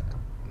reach that.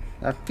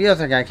 That feels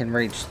like I can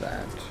reach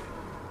that.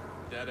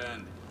 Dead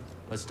end.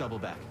 Let's double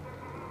back.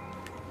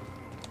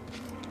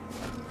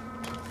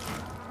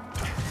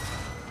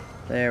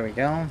 There we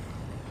go.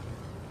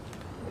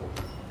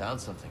 Found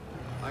something.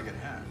 I can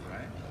have,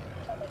 right?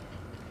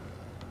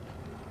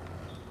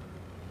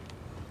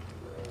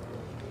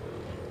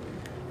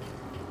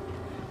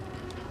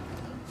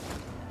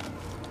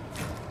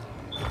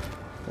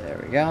 There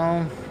we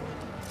go.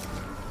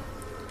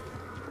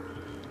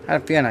 I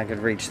had a feeling I could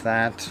reach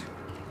that.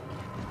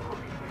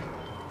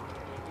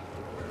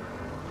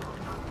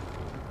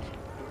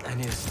 I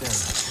need a stem.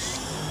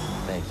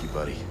 Thank you,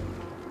 buddy.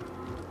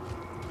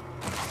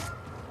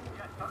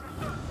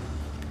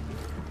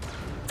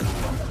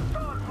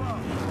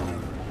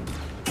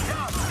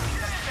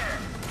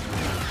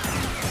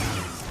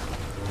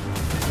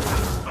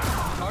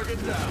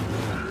 Target down.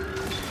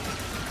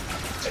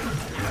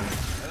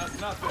 That's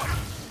not bad.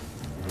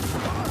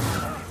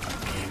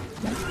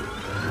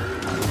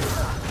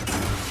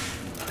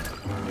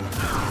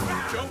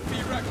 Don't be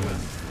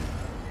reckless.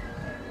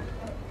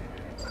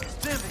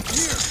 Stand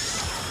here.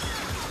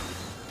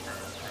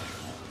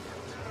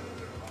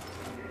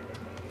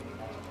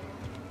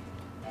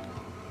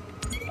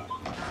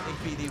 I think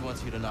BD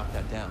wants you to knock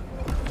that down.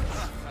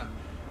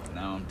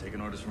 Now I'm taking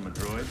orders from a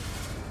droid.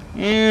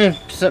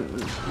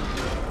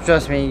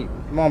 Trust me,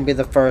 won't be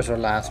the first or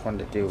last one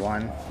to do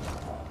one.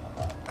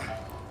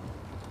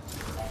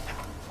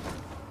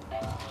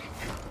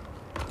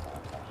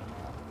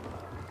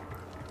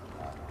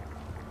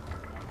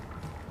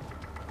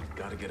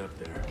 Gotta get up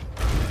there.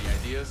 Any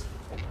ideas?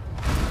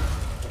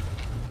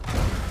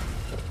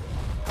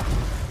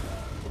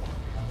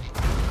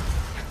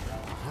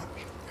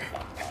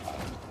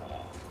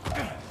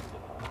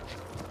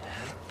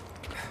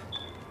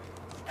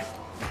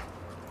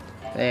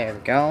 There we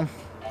go.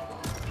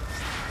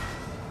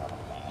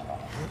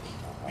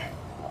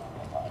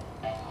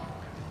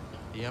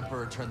 The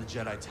Emperor turned the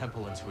Jedi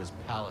Temple into his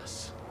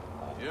palace.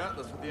 Yeah,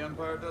 that's what the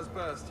Empire does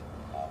best.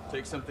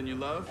 Take something you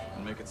love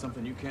and make it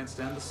something you can't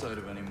stand the sight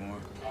of anymore.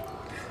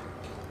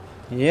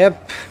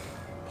 Yep.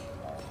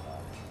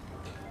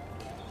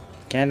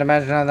 Can't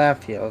imagine how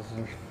that feels.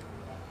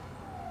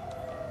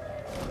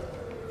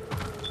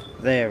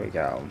 There we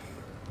go.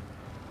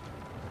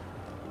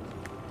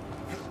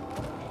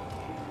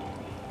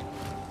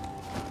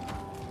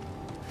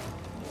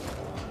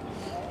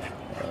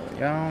 There we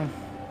go.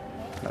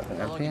 Nothing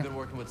How up long have you here. been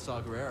working with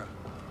Saw Gerrera?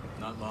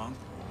 Not long.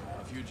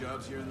 A few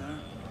jobs here and there.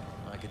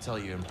 I could tell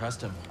you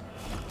impressed him.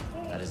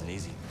 That isn't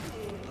easy.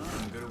 Well,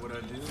 I'm good at what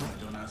I do.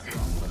 I don't ask the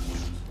wrong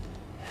questions.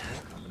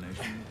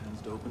 Combination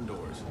tends to open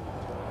doors.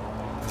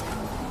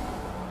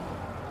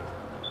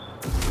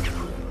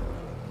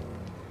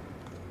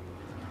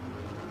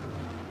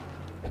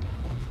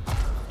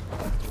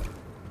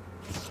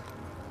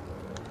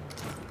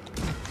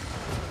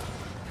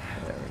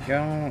 There we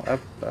go.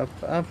 Up,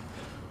 up, up.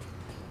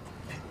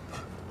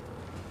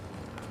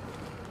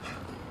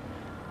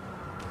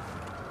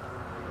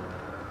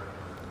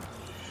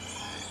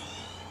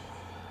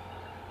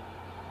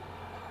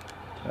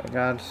 I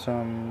got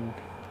some.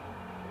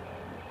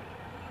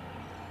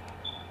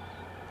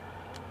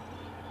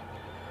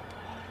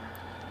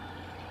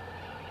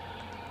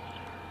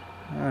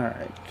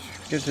 Alright,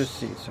 good to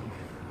see some.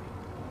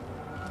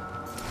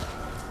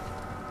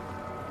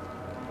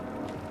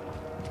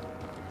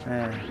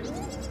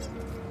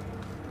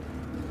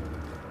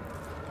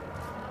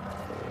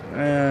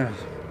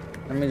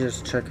 Let me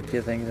just check a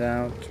few things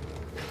out.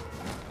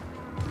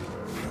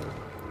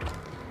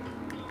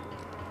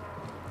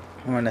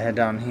 I'm gonna head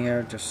down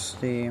here just to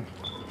see.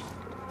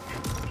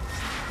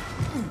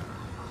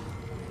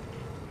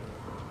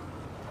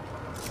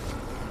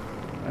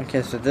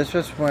 Okay, so this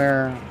was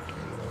where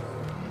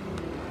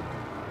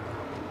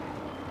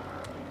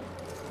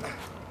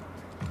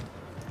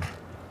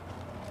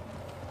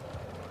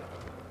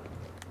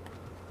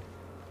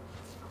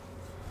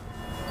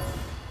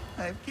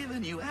I've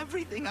given you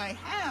everything I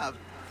have.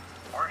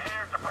 We're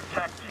here to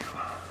protect you.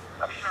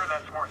 I'm sure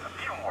that's worth a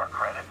few more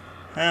credits.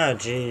 Oh,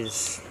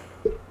 jeez.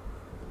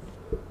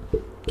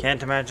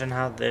 Can't imagine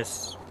how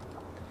that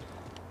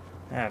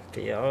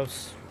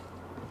feels.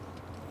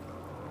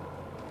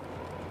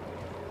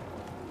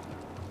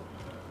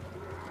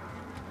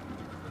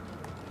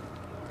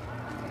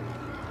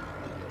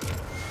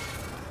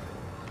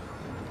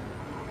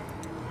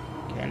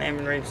 Can't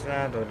even reach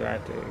that, or do I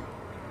have to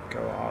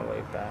go all the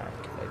way back?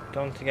 I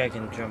don't think I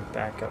can jump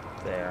back up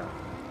there.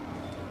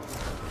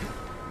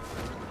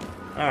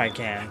 Oh, I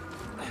can.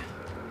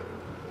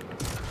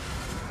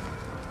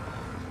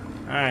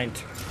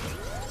 Alright.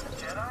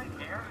 Jedi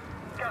here?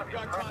 Gotta be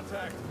Got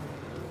contact.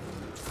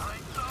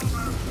 Fight's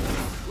over.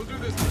 We'll do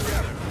this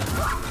together.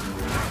 Not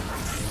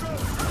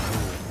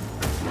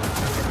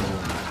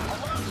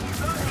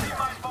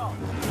my fault.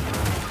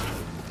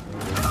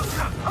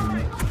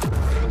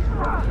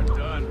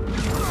 Done.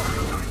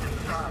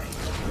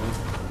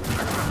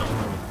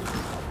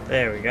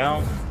 There we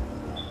go.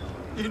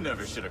 You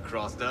never should have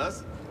crossed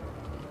us.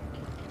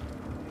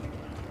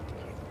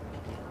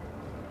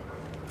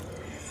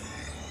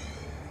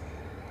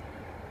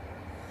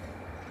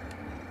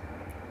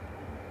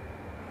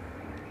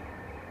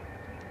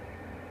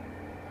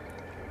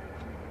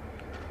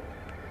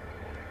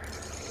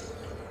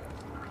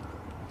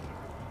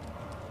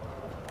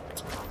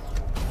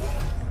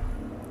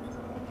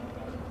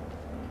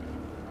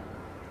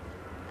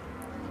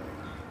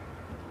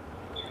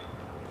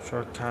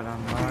 Shortcut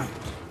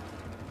unlocked.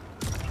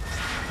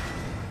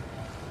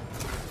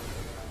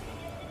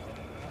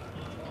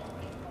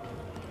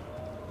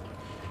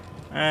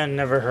 And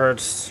never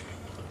hurts.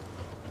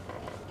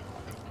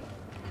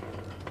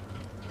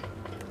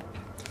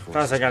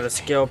 Plus I got a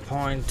skill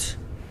point.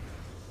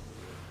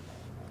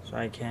 So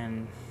I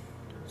can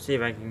see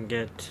if I can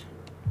get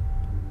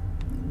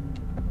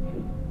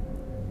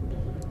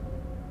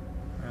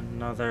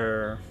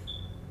another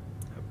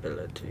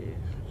ability.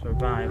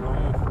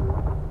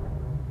 Survival.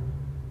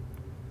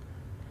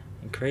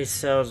 Increase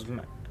cells.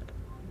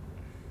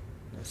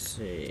 Let's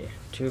see.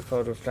 2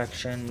 photo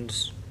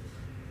reflections.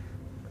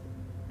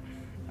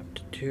 Up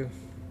to 2.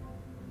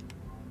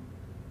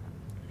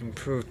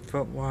 Improved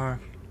footwork.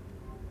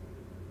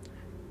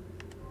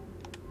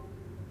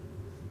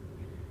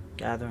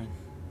 Gathering.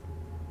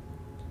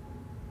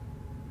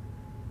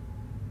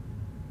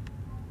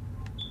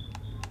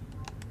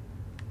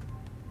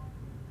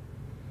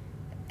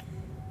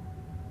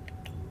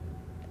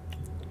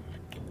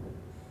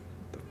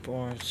 The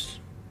force.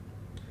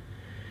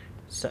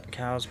 Set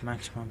Cal's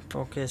maximum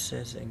focus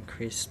is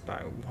increased by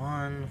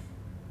 1.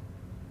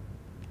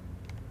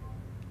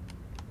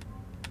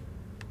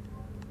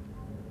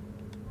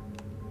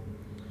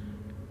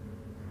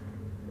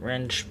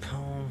 Wrench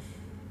pull.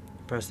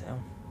 Press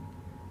L.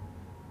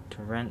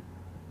 To rent.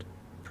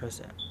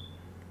 Press L.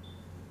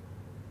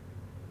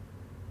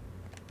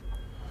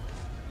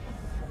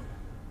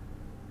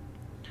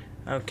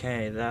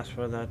 Okay, that's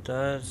what that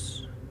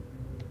does.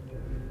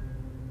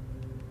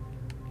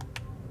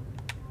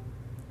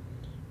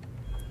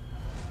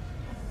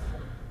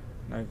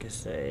 Like I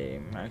say,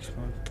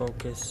 maximum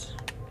focus.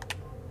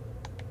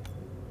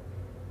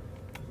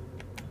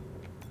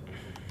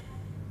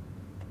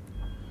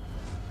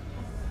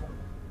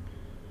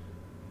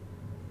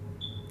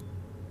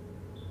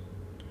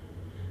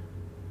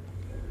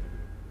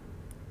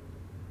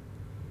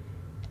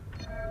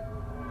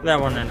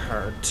 That one didn't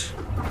hurt.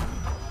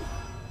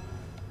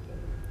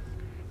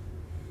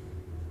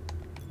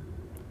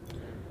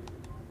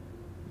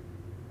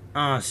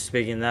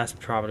 Speaking, that's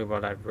probably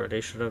what I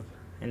really should have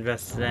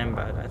invested in,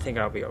 but I think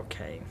I'll be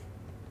okay.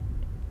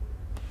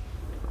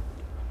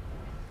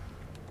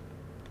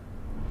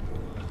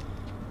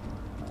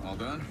 All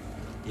done?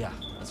 Yeah,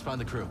 let's find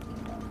the crew.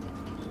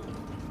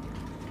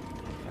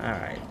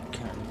 Alright,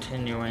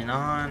 continuing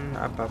on,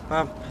 up, up,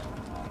 up.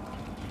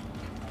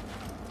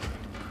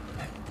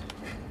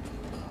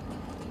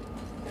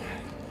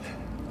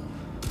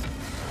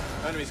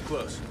 Enemy's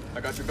close.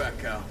 I got your back,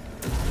 Cal.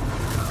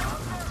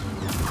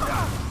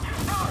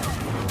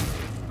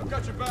 I've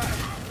got your back.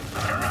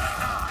 You're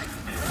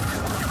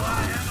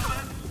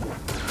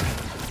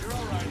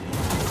all right.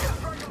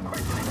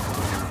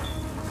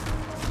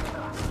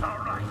 All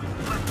right,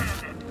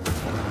 let's end it.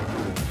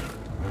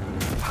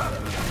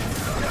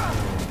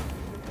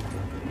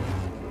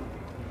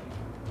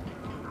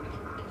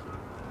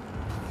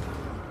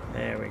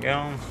 There we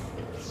go.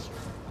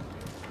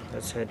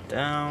 Let's head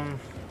down.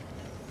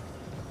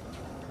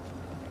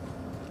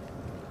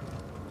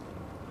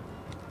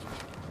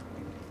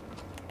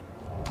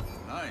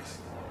 Nice.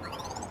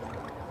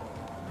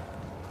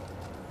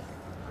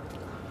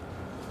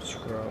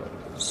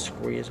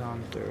 Squeeze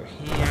on through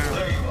here.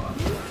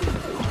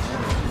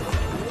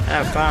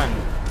 Have fun.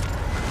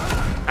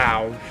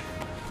 Ow.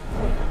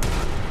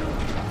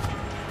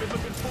 Been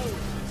looking forward to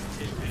this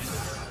tidbit.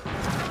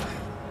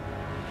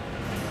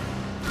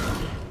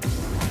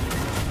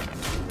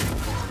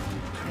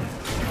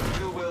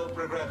 You will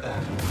regret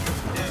that.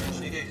 Damage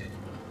negated.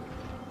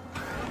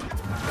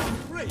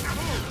 Great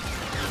move.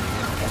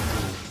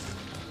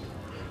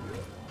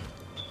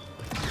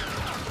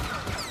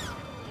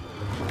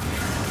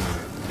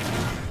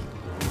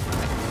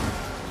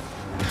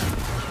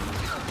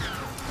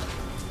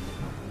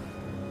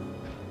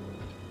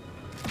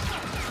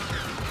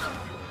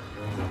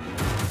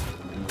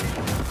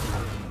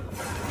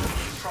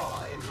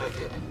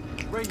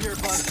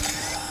 here, bud.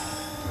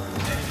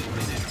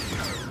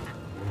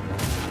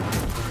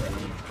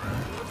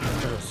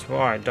 Could have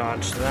swore I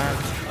dodged that.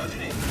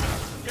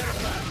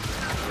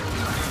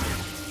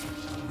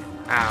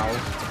 Ow.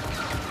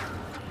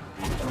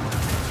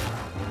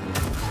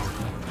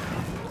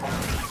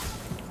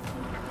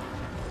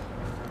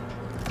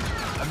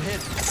 I'm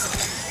hit.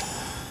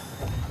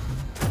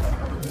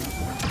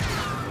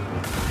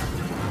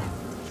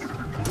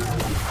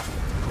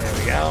 There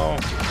we go.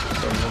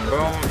 Boom, boom,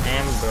 boom,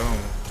 and boom.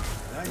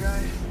 That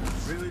guy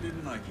really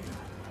didn't like you.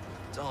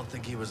 Don't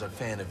think he was a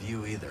fan of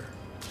you either.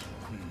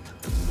 I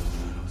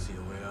don't see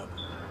a way up.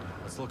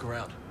 Let's look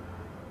around.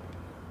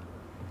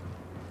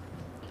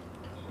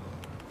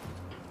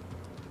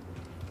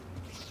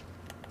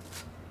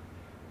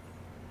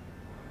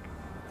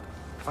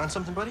 Find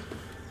something, buddy?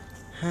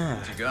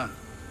 What you got?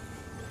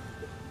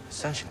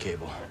 Ascension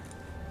cable.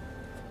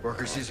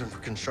 Workers use them for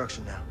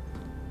construction now.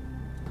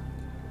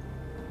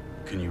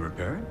 Can you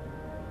repair it?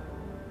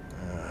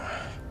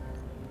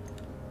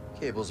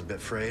 Cable's a bit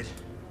frayed.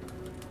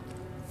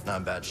 Not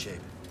in bad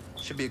shape.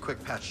 Should be a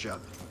quick patch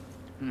job.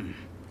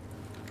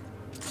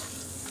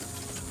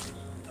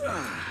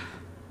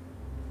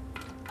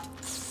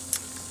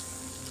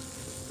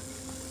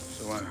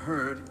 So I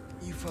heard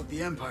you fucked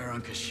the Empire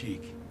on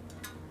Kashyyyk.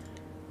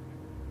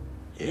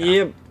 Yeah.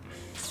 Yep.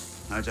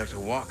 Hijacked a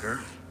walker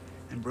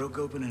and broke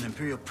open an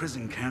Imperial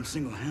prison camp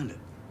single-handed.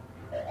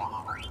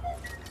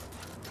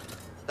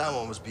 That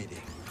one was BD.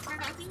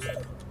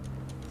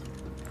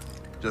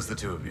 Just the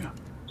two of you.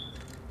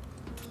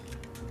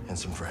 And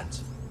some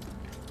friends.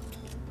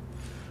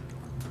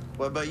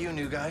 What about you,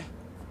 new guy?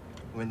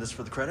 You in this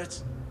for the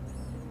credits?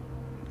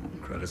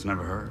 Credits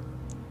never hurt.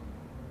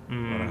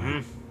 Mm-hmm.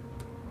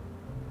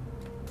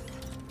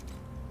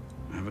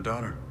 I have a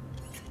daughter.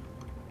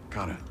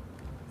 Kata.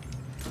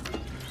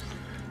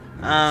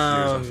 Oh,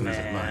 Years often as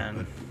it might, man.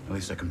 but at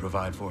least I can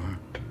provide for her.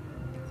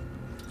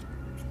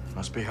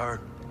 Must be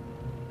hard,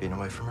 being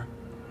away from her.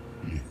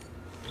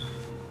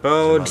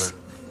 Bode, Some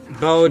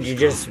Bode, you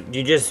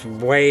just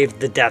waved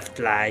the death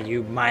flag.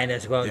 You might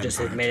as well The just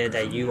Empire admit took her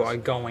that from you us. are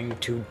going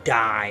to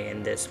die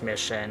in this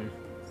mission.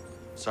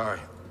 Sorry.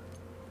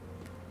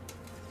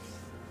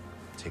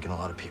 Taking a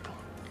lot of people.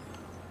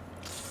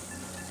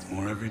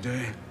 More every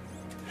day.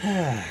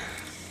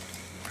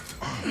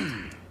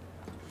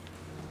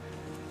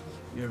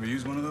 You ever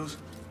use one of those?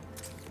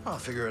 I'll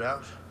figure it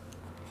out.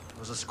 I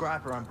was a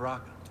scrapper on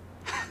Braca.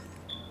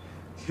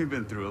 You've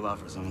been through a lot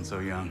for someone so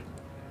young.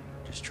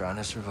 Just trying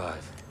to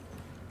survive.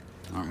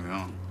 Aren't we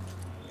all?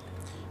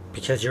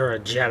 Because you're a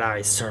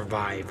Jedi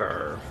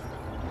Survivor.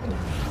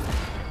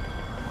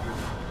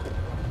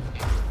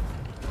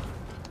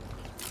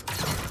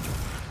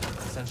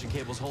 Ascension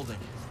cable's holding.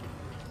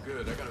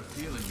 Good, I got a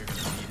feeling you're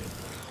gonna need it.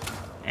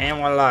 And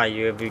voila,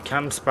 you have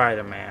become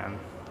Spider-Man.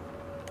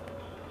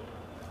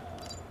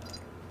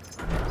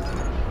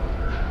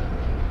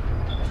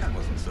 That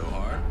wasn't so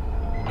hard.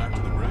 Back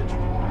to the bridge.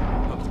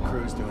 Hope the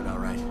crew's doing all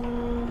right.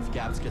 If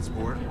Gabs gets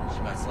bored,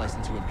 she might slice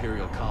into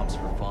Imperial comps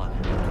for fun.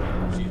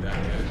 She that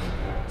good?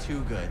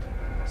 Too good.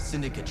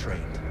 Syndicate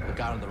trained, but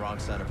got on the wrong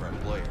side of her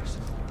employers.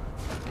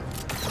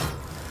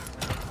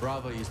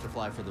 Bravo used to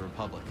fly for the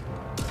Republic.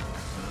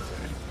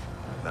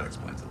 That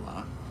explains a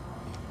lot.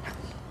 I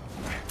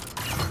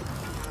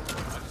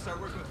just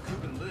started working with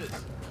Coop and Liz.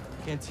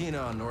 Cantina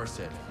on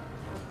Norset.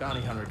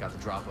 Bounty hunter got the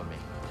drop on me.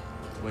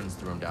 Twins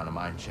threw him down a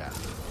mine shaft.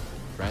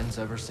 Friends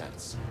ever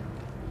since.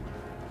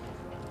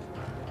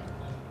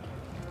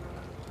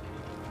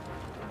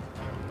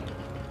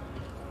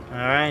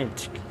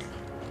 Alright.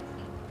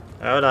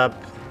 Hold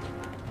up.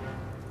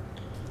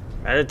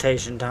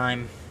 Meditation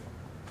time.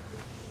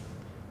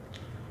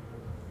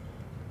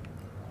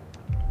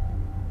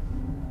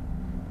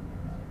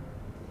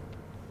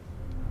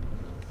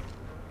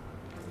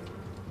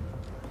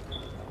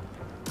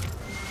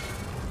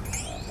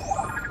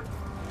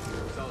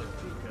 Solid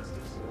crew,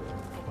 Kestis.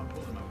 Hope I'm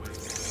pulling my weight.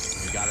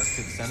 You got us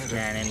to the senator.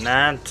 Scanning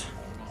that.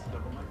 Almost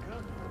double my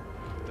cut.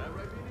 Is that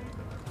right,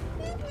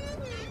 BD?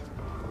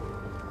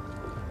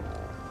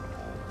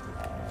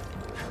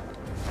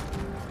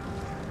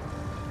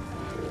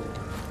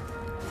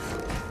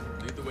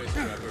 Lead the way,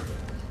 Scrapper.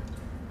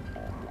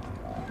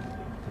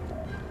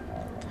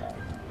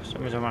 For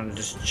some reason I want to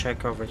just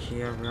check over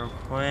here real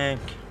quick.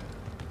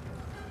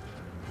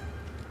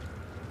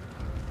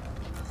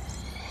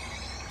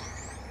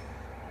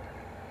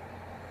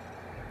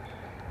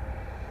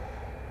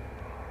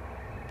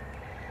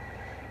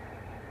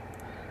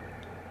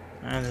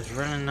 And there's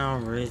really no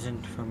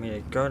reason for me to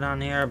go down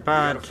here, We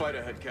got a but fight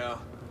ahead,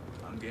 Cal.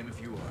 I'm game if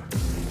you are.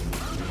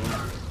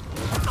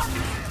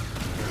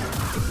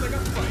 Looks like a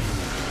fight.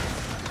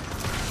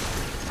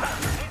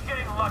 He's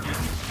getting lucky.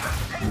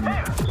 Hey,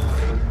 there!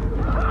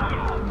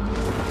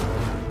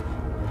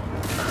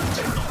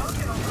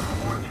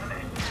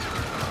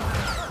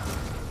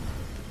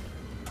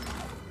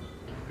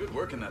 Good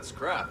work in that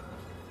scrap.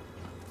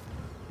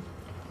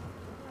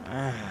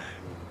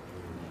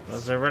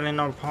 was there really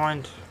no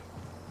point?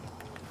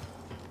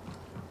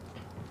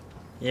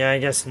 Yeah, I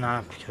guess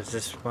not, because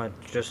this is what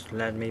just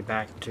led me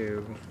back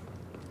to...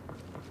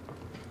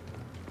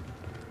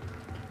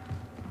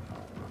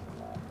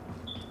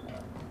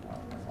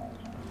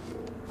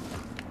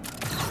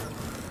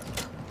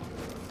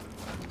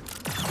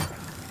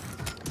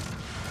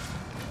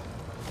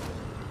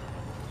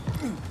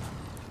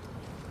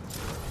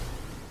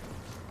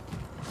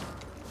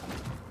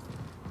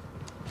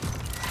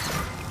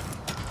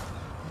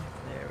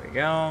 There we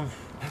go.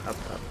 Up,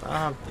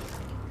 up.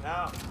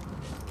 Al,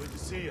 good to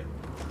see you.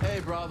 Hey,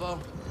 Bravo.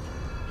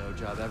 No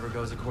job ever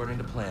goes according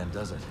to plan,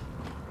 does it?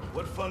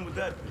 What fun would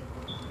that be?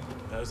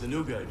 How's the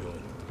new guy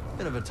doing?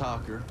 Bit of a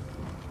talker,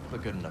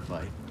 but good in a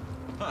fight.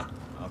 Huh,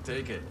 I'll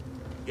take it.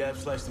 Gab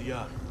sliced the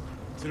yacht.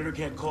 Senator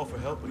can't call for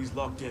help, but he's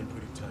locked in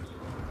pretty tight.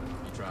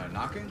 You try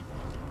knocking?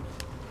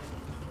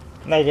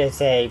 Like I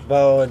say,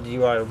 Bo,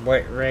 you are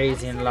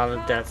raising a lot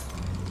of deaths.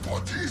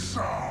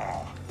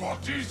 Batista!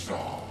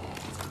 Batista!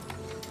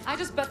 I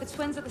just bet the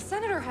twins at the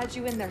Senator had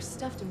you in there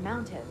stuffed and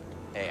mounted.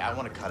 Hey, I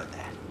want a cut of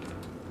that.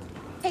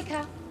 Hey,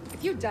 Cal,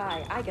 if you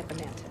die, I get the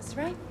mantis,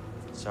 right?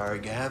 Sorry,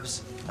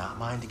 Gabs. Not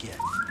mine to get.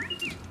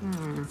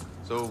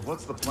 So,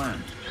 what's the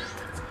plan?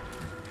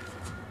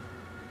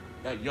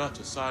 That yacht's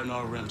a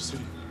Sayonara Ram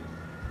City.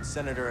 The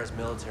Senator has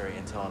military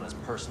intel on his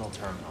personal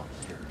terminal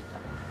here.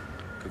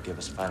 Could give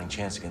us a fighting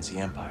chance against the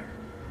Empire.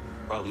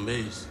 Problem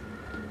is,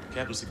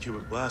 Captain secured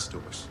with blast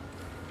doors.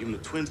 Even the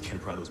twins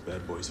can't pry those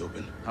bad boys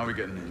open. How are we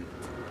getting in?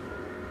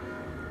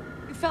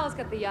 You fellas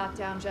get the yacht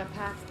down,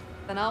 Jetpack.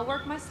 Then I'll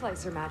work my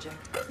slicer magic.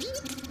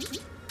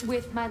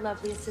 With my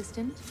lovely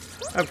assistant.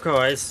 Of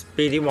course,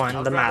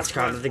 BD1, the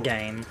mascot of the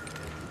game.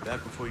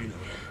 Back before you know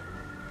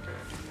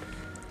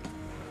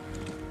it.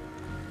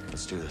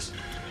 Let's do this.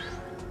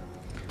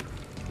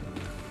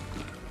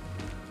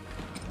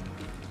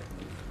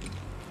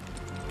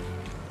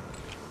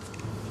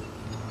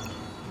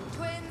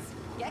 Twins,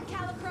 get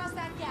Cal across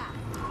that gap.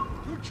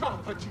 Good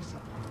job, Batista.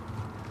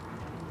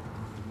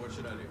 What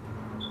should I do?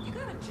 You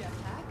got a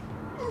jetpack.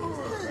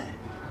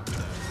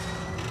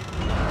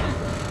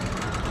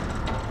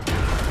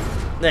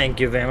 Thank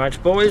you very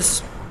much,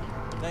 boys.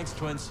 Thanks,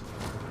 twins.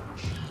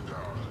 Keep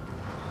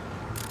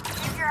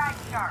your eyes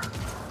sharp.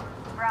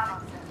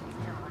 Bravo says we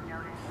still on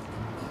notice.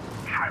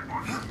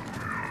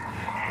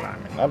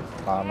 Climbing up,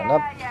 climbing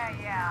up.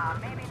 Yeah.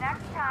 Maybe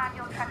next time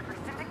you'll check for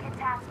syndicate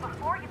tasks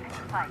before you pick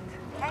a fight.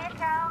 Hey,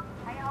 Cal,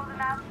 how you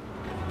holding up?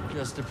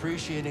 Just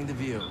appreciating the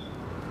view.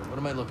 What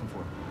am I looking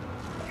for?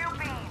 2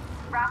 beams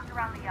wrapped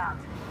around the yacht.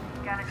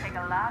 Gonna take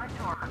a lot of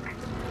torque.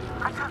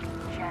 I'm talking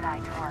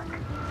Jedi torque.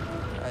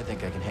 I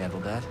think I can handle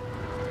that.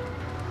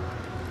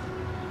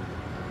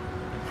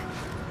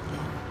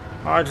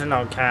 Hard to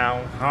know,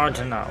 Cal. Hard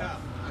to know. Yeah,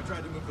 I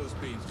tried to move those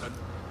beams, but...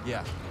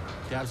 Yeah,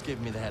 Gab's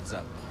giving me the heads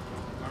up.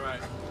 All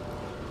right.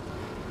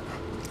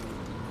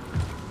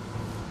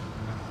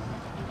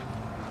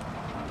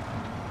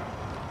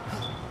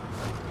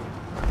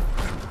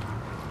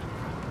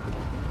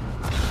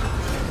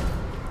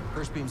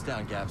 First beam's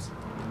down, Gabs.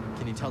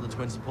 Can you tell the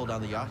twins to pull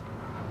down the yacht?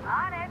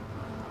 On it.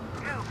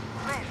 Goop,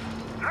 Liz,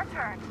 your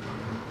turn.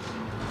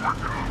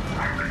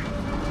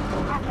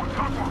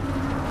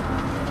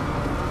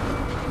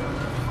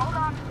 Hold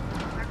on.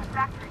 There's a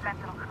factory vent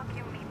that'll cook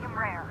you medium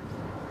rare.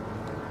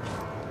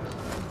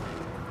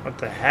 What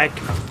the heck?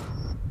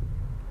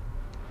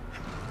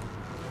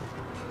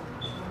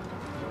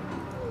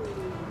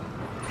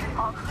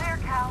 All clear,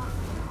 Cal.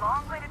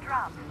 Long way to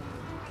drop.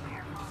 Be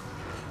careful.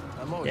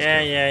 I'm always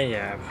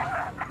Yeah.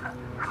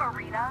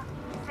 Karina,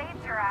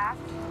 saved your ass.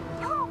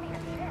 You owe me a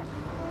ship.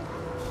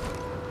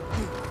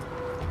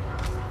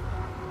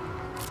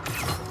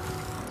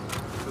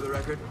 For the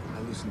record, I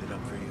loosened it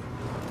up for you.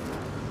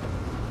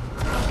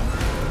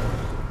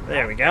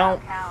 There we go.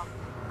 Cal,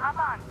 hop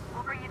on.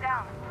 We'll bring you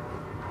down.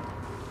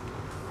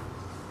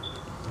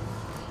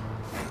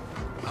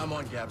 I'm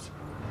on, Gabs.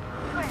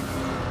 Twins,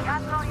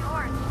 yacht's all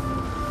yours.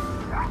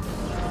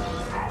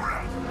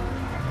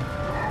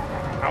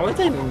 How are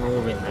they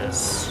moving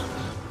this?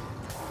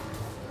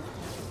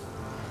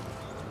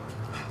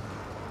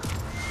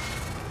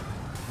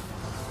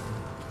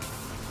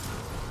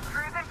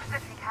 Cruise in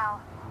position,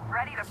 Cal.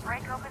 Ready to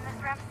break open this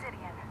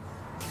Ramsidian.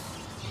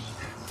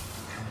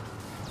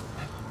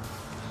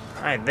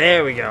 Alright,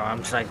 there we go. I'm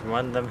just like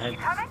one of them hit. You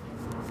coming?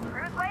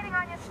 Crew's waiting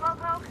on you,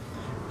 Slowpoke.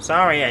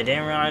 Sorry, I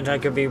didn't realize I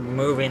could be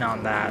moving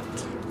on that.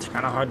 It's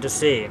kind of hard to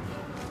see.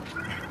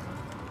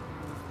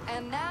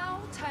 And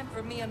now, time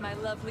for me and my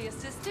lovely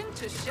assistant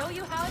to show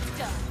you how it's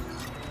done.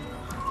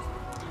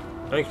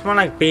 Looks more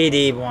like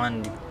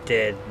BD1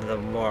 did the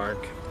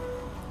work.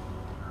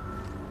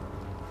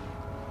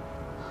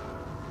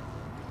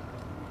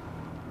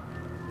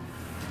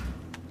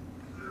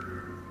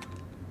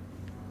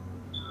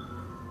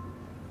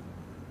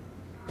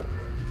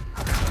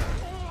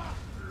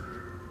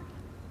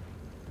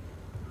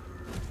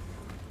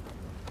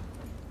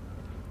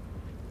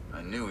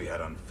 I knew we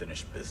had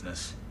unfinished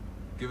business.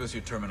 Give us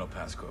your terminal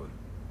passcode.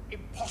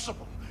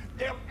 Impossible.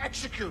 They'll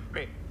execute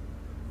me.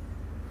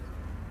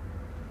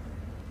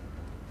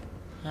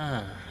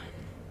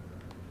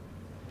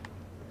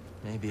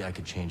 Maybe I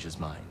could change his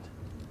mind.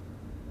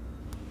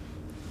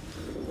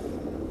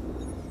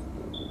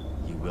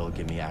 You will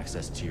give me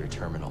access to your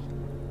terminal.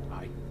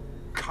 I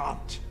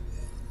can't.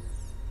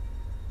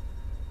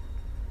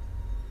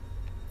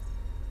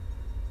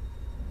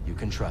 You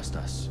can trust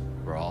us.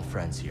 We're all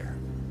friends here.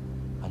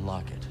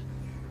 Unlock it.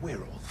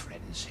 We're all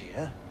friends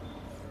here.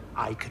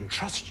 I can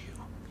trust you.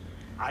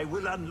 I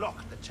will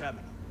unlock the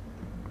terminal.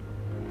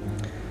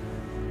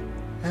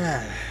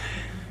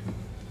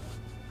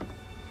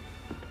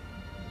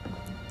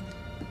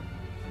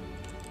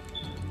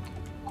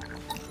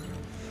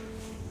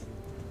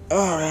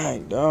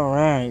 All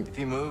right. If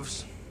he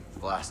moves,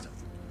 blast him.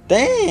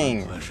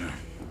 Dang. Pleasure.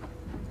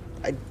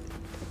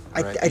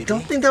 I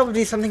don't think that would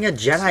be something a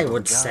Jedi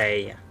would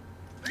say.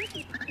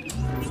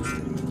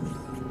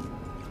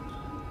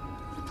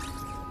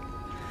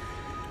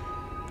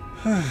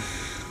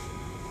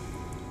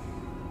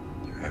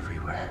 You're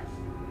everywhere.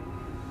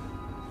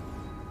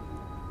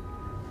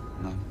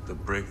 Not the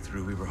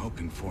breakthrough we were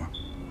hoping for.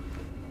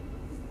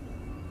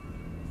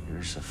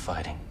 Years of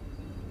fighting.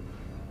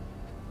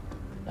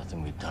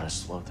 Nothing we've done has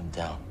slowed them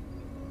down.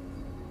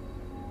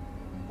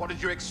 What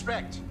did you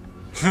expect?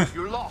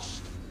 You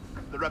lost.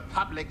 The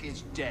Republic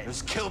is dead. It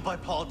was killed by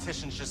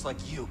politicians just like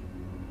you.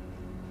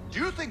 Do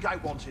you think I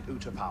wanted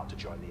Utapau to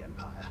join the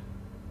Empire?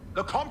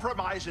 The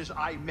compromises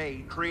I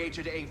made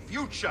created a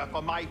future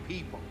for my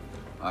people.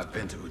 I've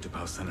been to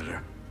Utapau,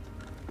 Senator.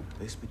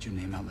 They spit your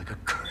name out like a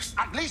curse.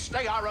 At least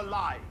they are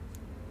alive.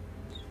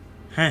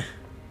 Huh.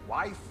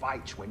 Why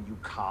fight when you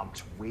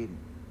can't win?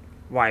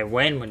 Why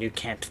win when you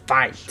can't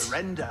fight?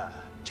 Surrender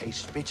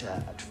tastes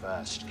bitter at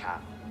first,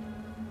 Cal,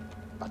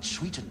 but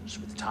sweetens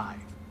with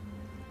time.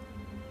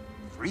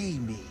 Free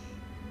me,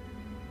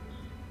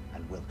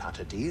 and we'll cut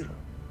a deal.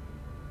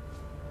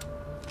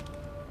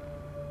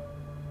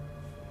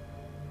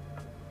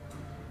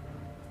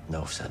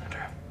 No,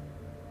 Senator.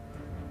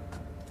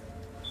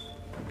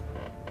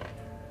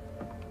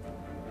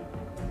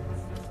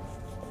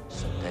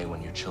 Someday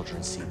when your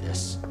children see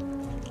this,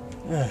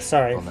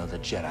 sorry. they'll know the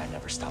Jedi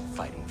never stopped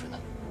fighting for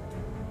them.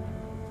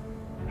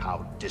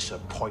 How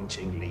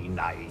disappointingly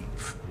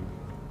naive.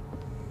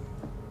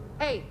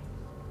 Hey,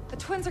 the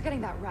twins are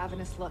getting that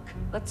ravenous look.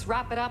 Let's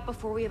wrap it up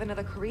before we have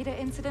another Karita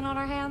incident on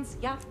our hands,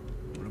 yeah?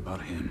 What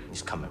about him?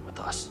 He's coming with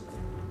us.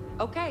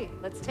 Okay,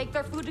 let's take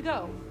their food to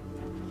go.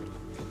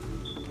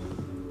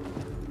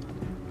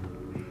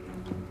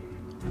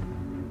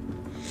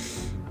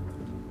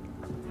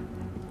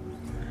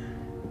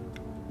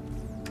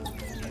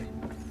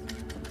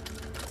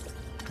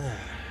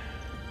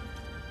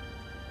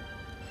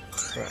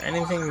 So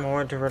anything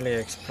more to really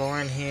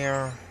explore in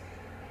here?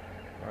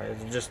 Or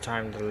is it just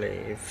time to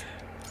leave?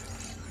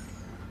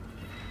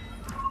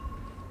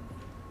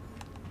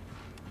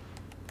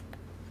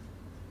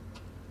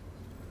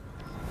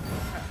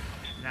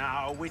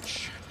 Now,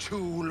 which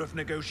tool of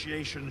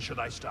negotiation should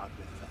I start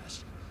with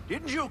first?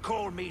 Didn't you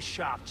call me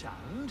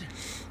sharp-tongued?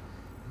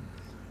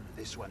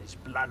 This one is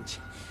blunt.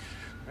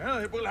 Well,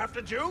 it will have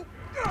to do.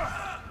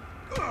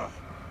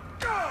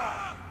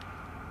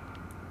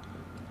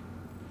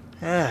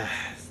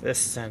 This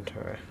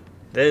senator.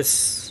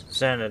 This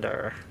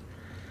senator.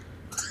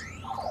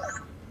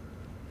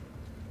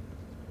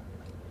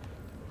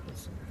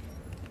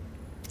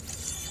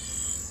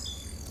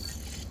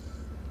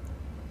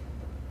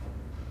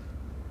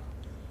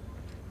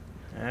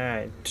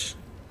 Alright,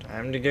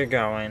 time to get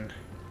going.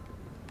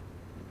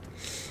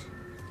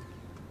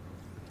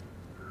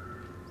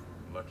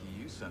 Lucky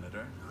you,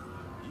 Senator.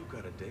 You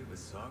got a date with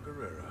Saw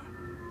Gerrera.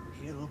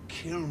 He'll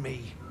kill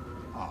me.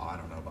 Oh, I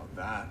don't know about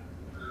that.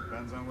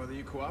 Depends on whether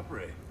you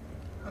cooperate.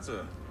 That's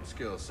a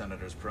skill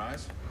Senator's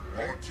prize.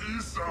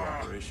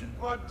 Cooperation.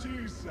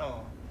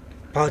 Batisa.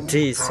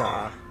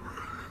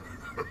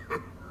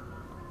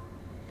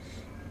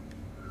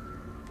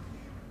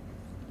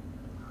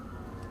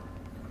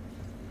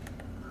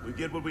 We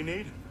get what we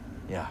need?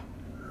 Yeah.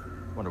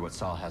 Wonder what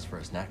Saul has for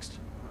us next.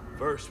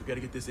 First, we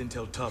gotta get this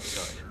intel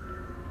topside.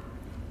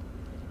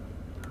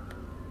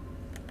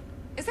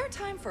 Is there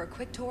time for a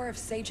quick tour of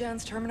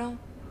Sejan's terminal?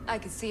 I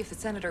could see if the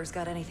Senator's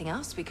got anything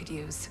else we could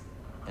use.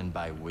 And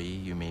by we,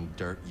 you mean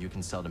dirt you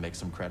can sell to make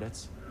some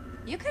credits?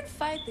 You can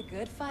fight the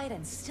good fight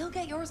and still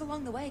get yours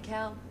along the way,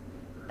 Cal.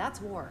 That's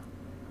war.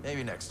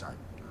 Maybe next time.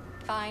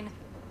 Fine.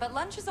 But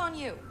lunch is on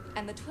you,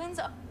 and the twins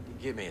are...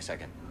 Give me a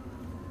second.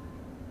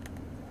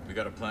 We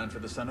got a plan for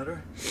the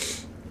Senator?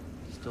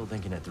 Still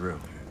thinking it through.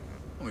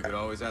 We could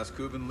always ask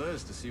Coob and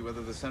Liz to see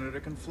whether the Senator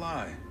can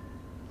fly.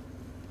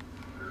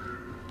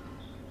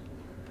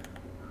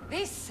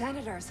 These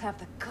Senators have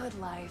the good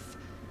life.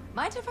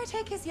 Mind if I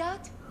take his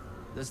yacht?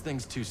 This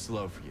thing's too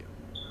slow for you.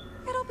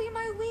 It'll be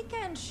my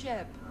weekend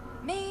ship.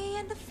 Me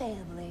and the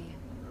family.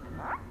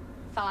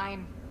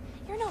 Fine.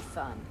 You're no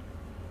fun.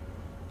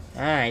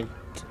 Alright,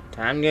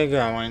 time to get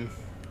going.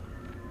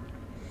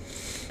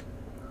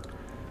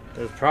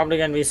 There's probably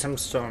gonna be some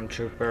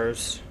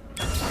stormtroopers.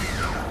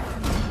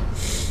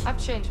 I've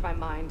changed my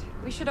mind.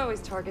 We should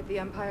always target the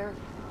Empire.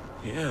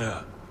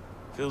 Yeah.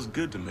 Feels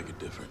good to make a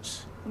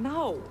difference.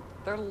 No,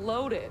 they're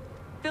loaded.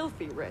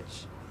 filthy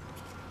rich.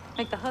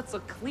 Make the huts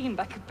look clean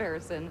by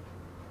comparison.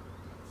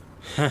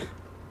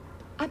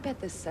 I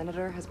bet this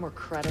senator has more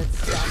credits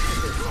stacked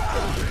to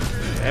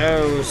this.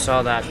 Oh,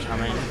 saw that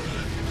coming.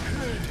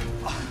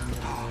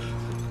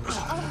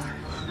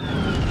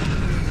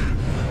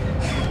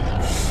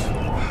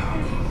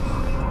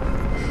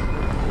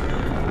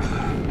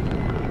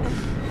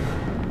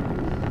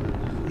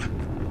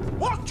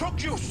 What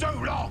took you so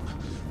long?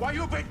 While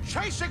you've been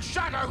chasing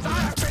shadows, I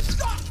have been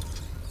stuck!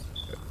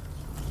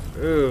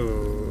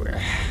 Ooh.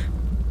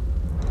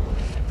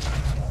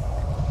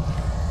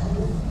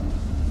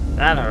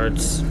 That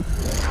hurts.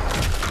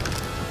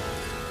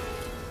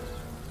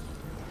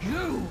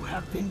 You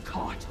have been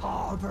caught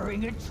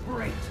harboring a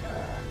traitor.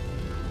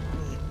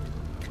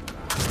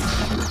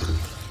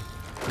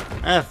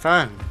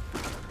 Fun.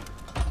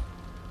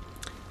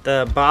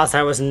 The boss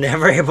I was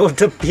never able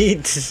to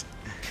beat.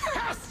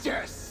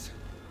 Castus!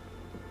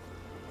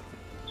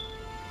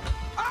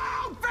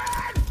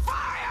 Open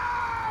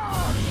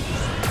fire!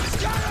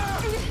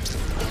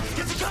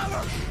 Get to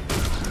cover!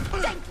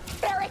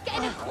 Barrick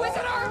and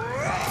Inquisitor!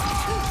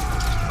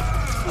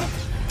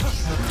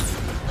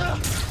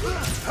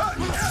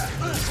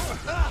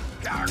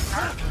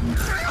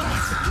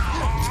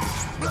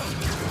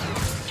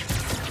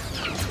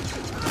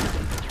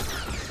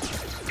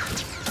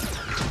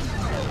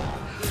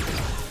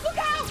 Look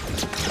out!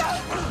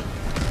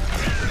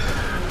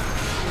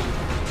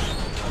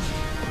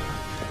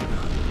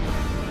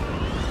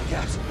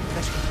 Gabs,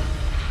 let's go.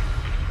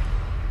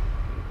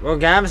 Well,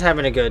 Gab's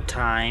having a good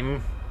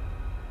time.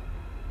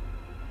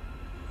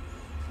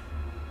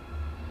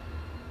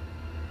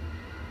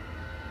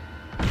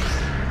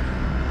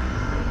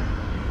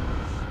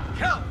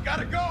 Cal,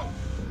 gotta go!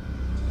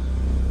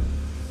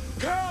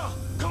 Cal,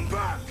 come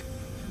back!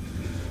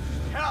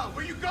 Cal,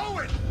 where you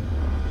going?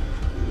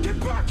 Get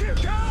back here,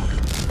 Cal!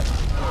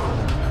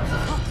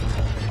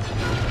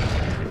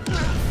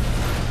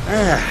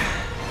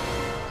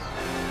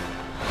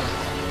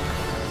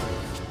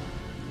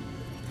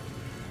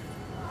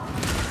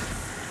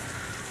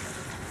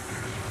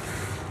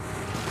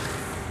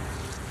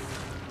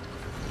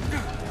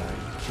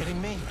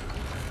 Kidding me?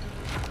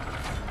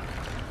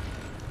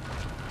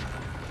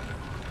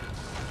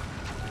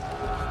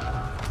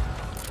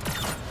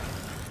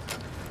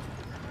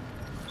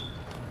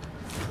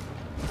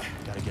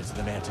 Gotta get to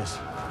the Mantis.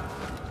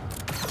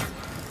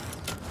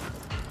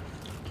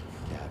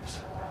 Gabs.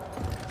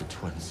 The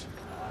twins.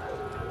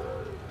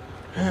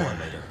 One more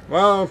later.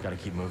 Well, Gotta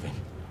keep moving.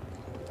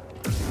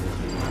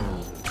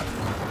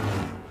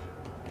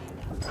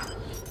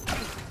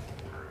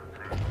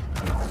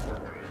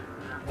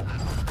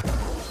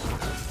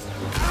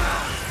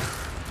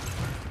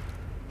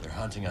 They're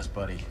hunting us,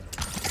 buddy.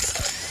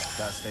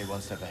 Gotta stay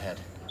one step ahead.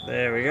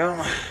 there we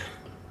go.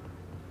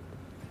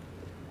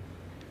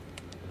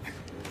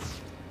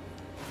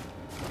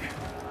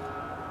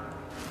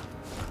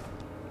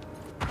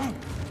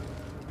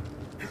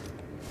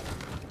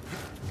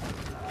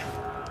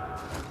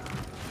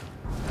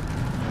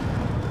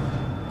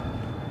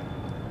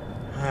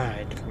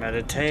 Alright,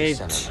 meditate.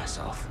 Center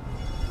myself.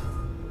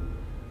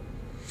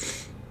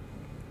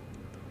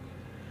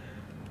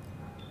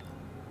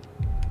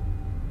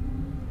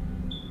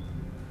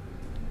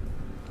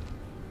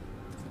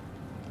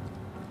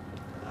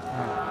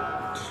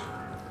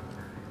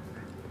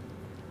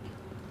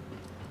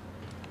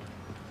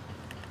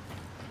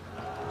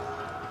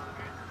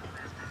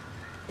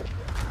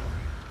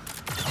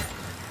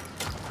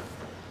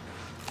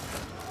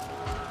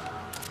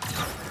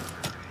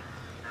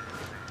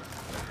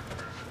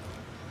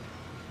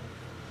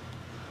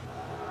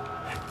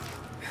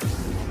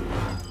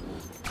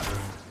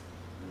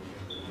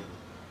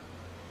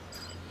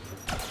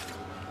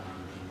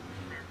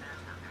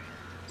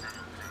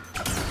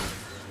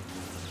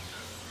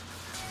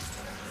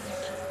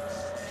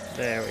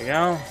 There we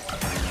go.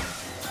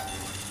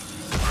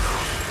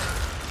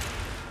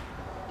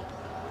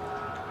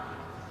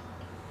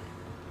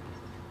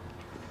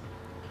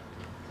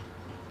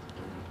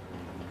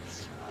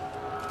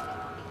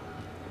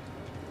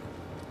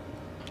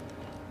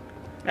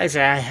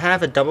 Actually, I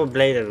have a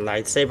double-bladed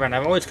lightsaber, and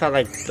I've always felt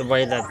like the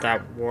way that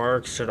that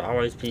works should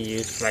always be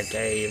used like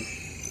a...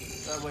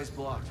 That way's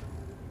blocked.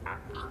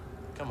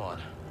 Come on.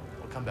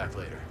 We'll come back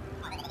later.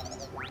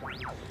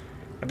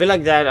 I feel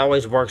like that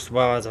always works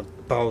well as a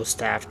bow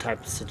staff type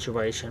of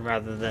situation,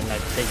 rather than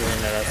like figuring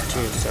it as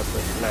two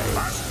separate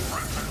blades.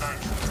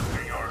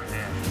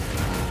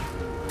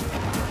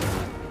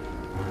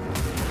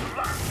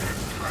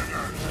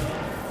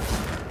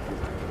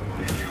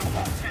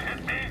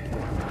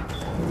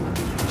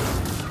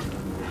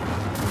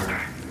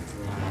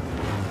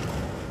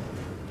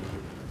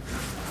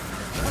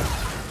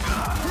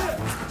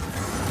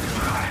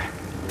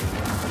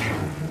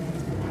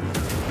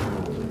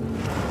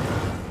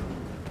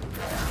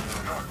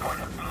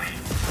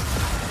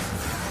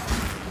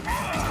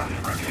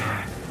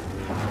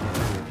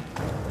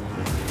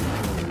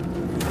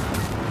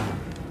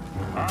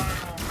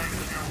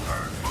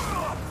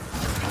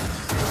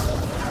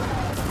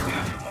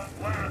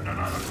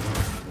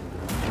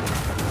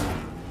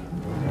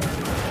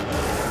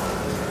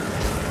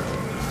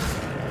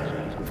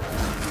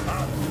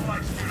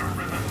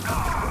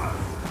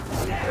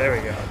 There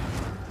we go.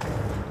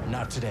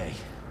 Not today.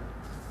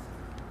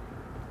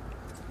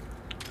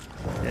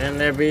 In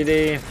there,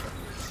 BD.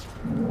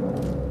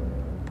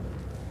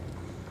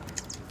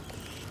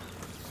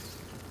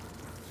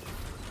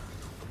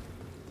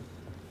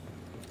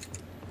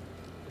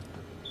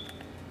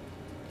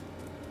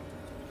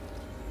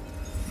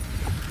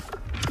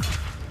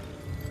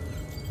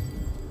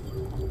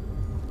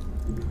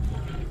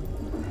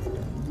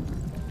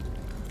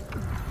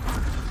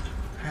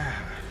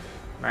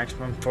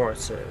 Maximum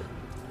force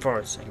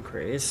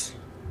increase.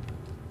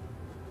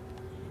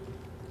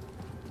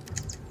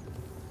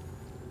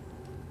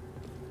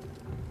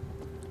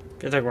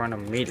 Feels like we're in a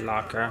meat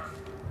locker.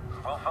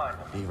 We'll find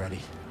them. Be ready.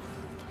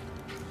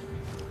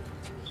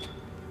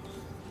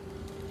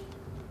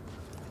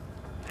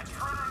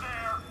 Intruder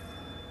there.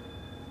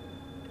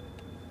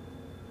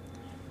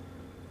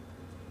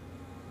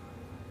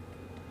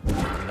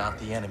 You're not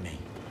the enemy.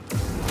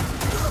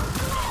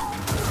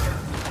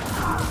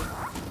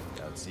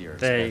 Don't see her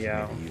There you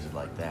expecting go. me to use it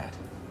like that.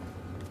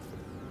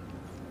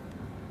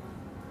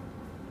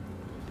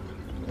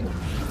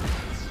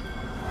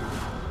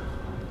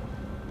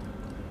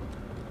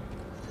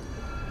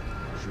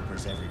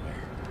 Troopers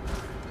everywhere.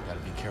 Gotta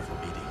be careful,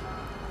 BD.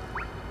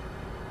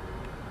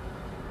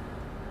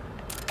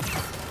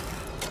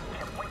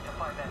 Can't wait to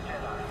find that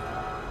Jedi.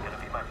 Gonna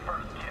be my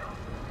first kill.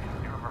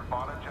 You ever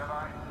fought a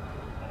Jedi?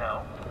 No.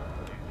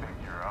 Do you think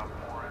you're up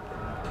for it?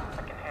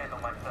 I can handle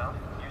myself.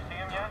 You see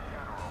him yet?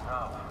 No.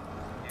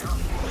 You?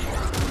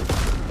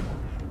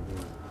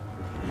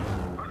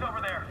 Who's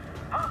over there?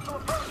 Hostile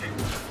approaching!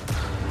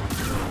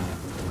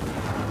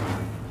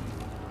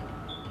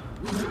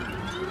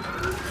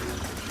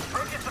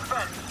 Break his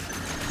defense!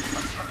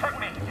 Protect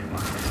me!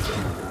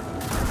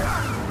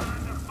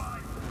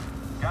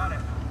 Got it.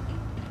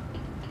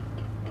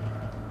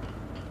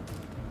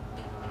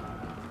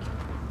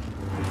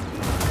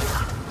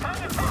 Time to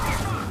take a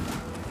shot!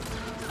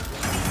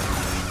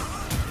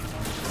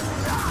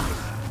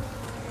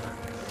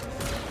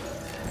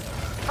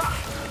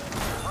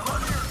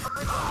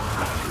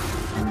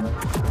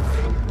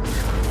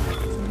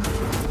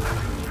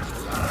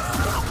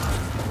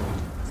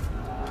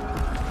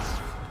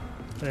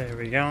 There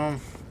we go.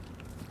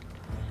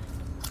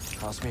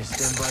 Toss me a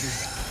stim, buddy.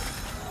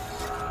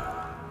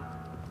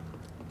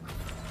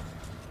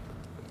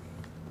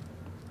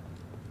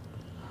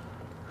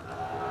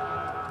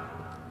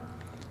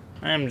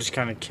 I'm just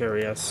kind of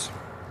curious.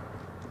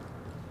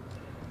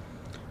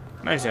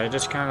 Actually, I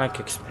just kind of like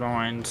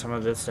exploring some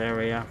of this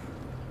area.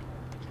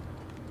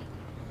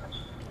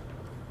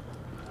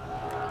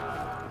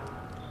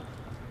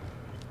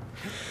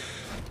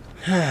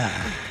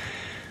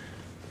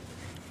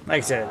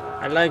 Like I said,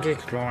 I like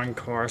exploring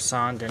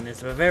Coruscant, and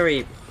it's a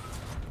very...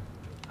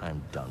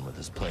 I'm done with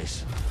this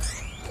place.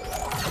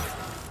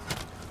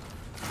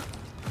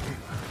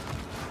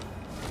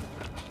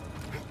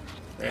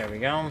 There we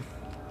go.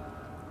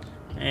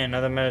 And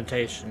another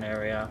meditation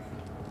area.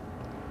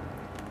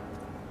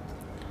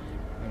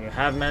 When you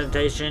have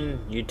meditation,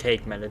 you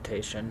take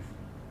meditation.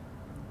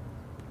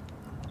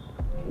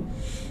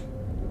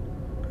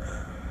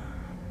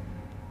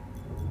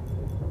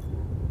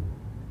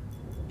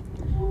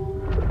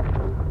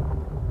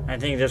 I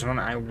think this one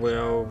I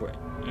will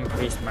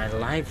increase my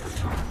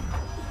life.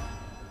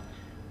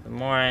 The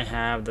more I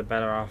have, the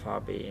better off I'll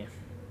be.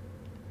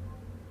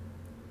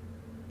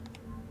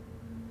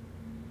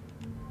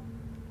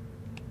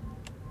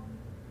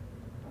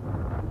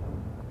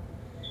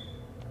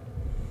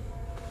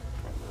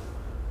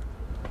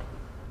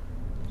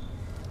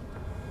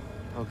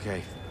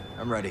 Okay,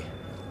 I'm ready.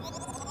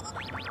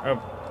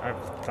 Oh, I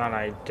thought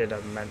I did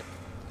a med.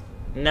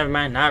 Never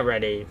mind, not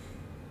ready.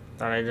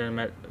 Thought I did a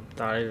med.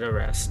 Thought I did a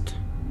rest.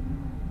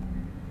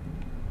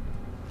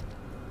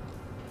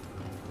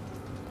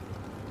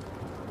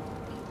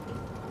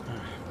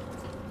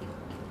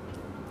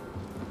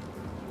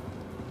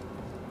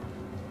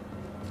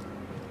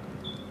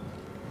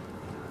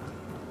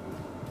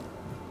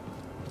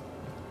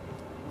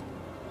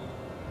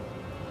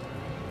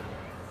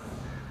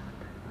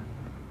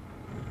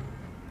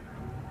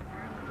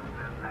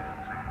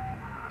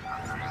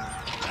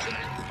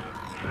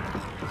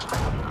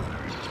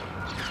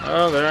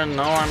 Oh, they don't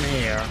know I'm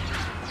here.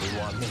 They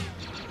want me.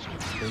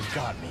 They've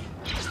got me.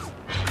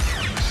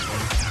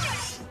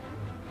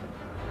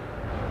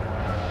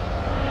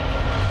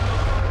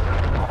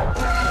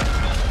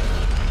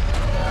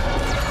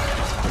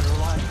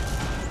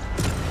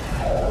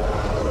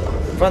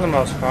 For the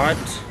most part.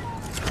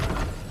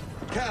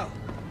 Cal,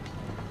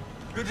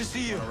 good to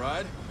see you. All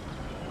right.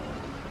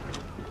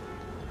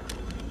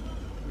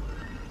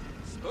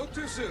 Spoke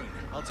too soon.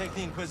 I'll take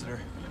the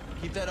Inquisitor.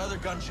 Keep that other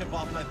gunship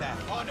off my back.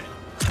 On it.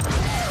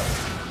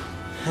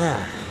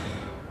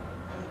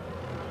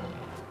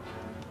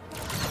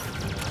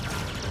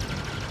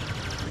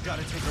 We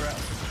gotta take her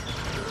out.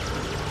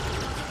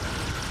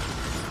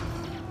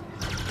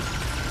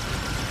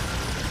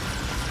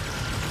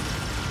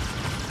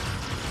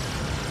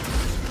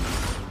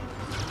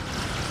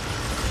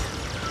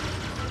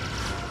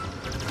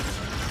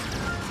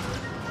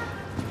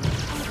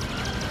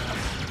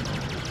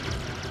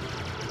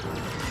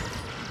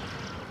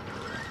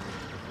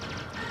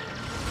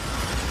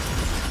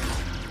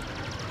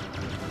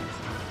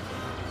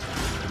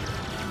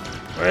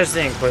 Where's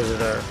the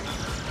Inquisitor?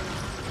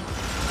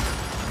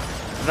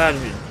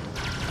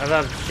 I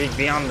thought she'd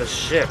be on the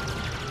ship.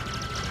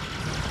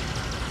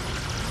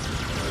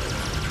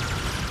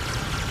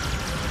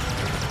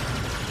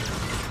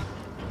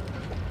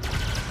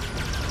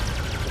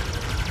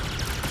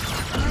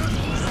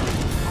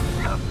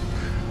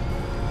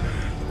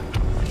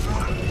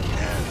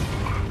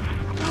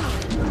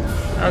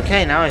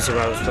 Okay, now I see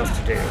what I was supposed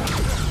to do.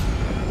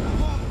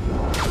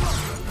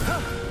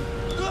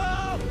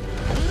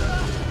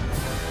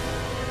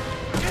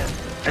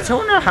 I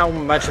don't know how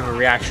much of a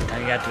reaction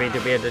time you have to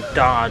be able to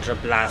dodge a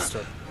blast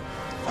of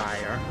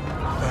fire.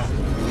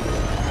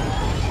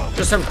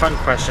 Just some fun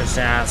questions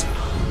to ask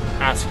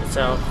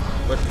yourself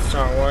with the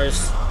Star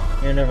Wars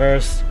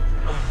universe.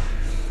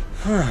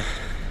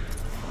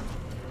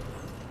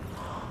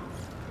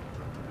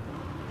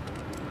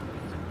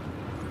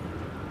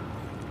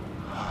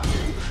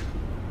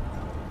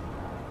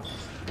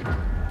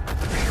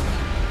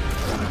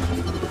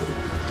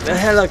 The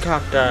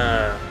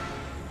helicopter!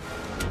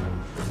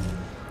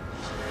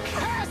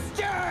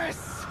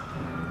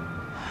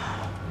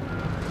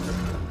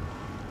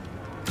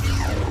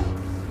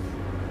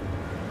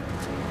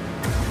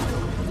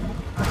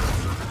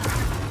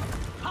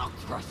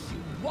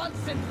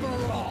 Once and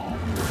for all.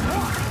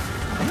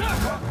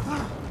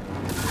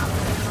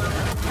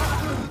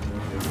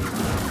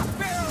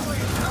 Barely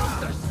out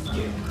the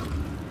skin.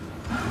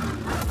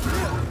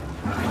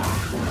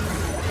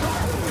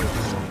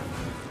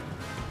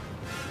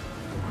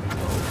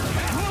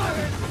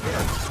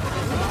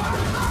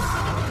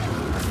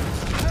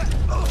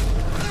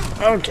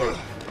 Okay.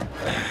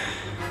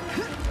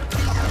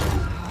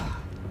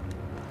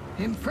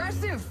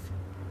 Impressive.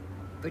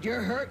 But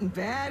you're hurting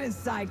bad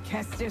inside,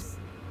 Kestis.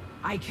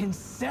 I can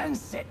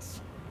sense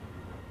it.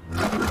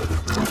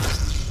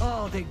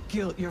 All the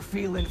guilt you're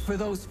feeling for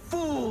those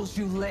fools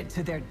you led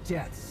to their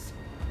deaths.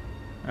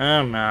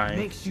 Oh my.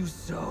 Makes you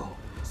so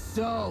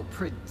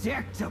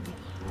predictable.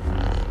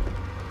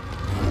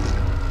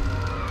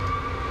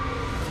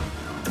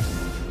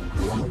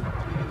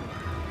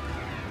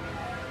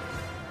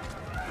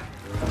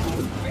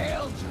 You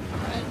failed,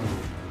 friend.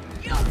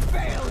 You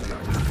failed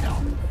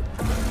yourself.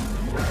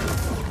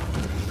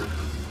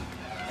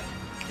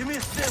 Give me a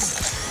stim.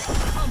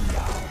 Come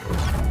down.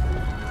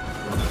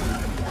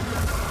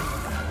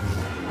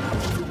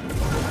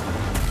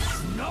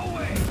 No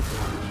way.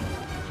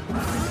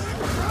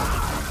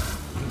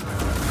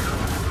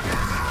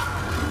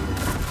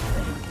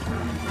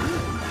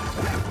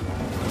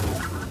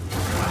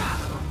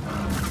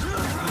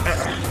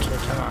 Okay,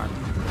 come on.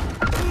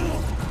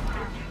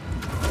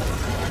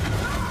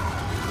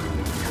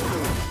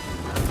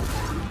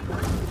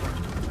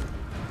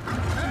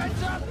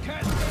 Hands up,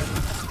 Kestis.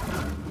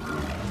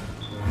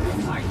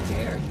 I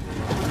dare you.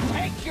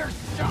 Take your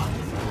shot.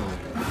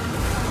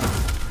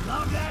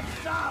 Love that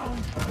sound.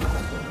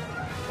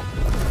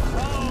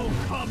 Oh,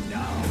 come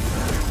now.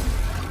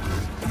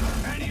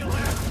 Any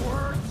last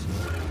words?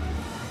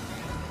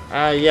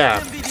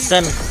 Yeah.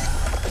 Send.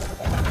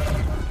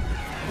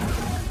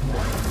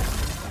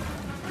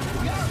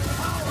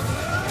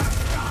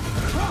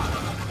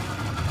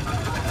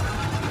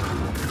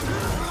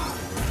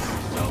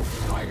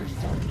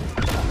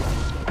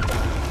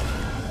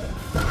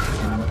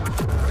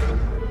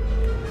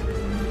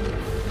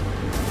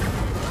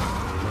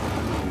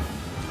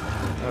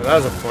 Oh, that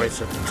was a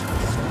voice of the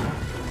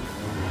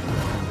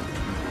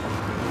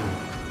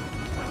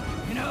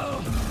You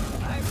know,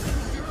 I've been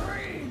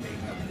dreaming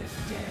of this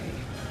day.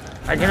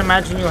 I can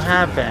imagine you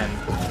have been.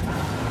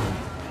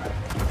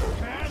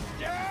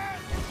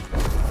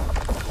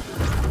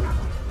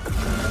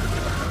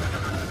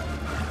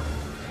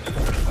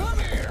 Come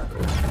here.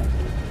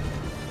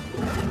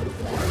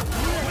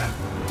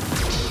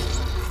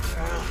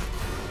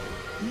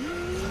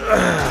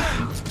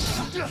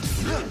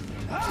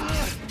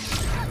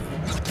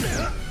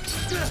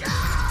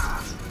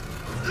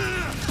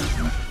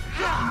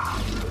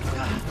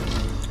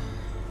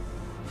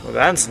 Well,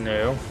 that's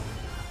new.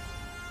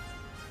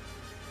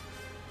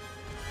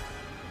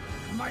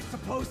 Am I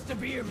supposed to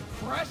be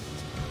impressed?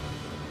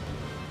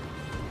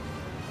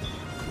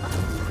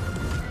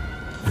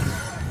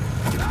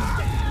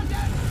 Stand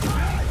and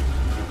fight!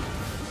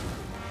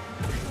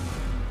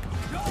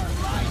 Your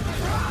life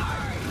is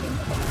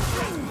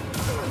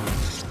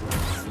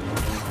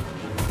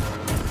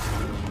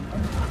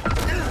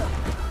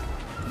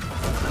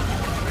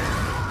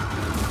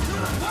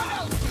what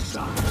else you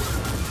got?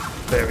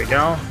 There we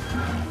go.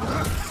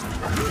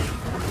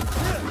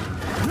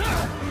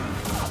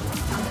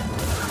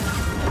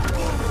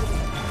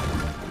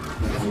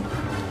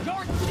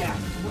 Your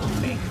death will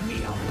make me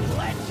a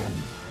legend.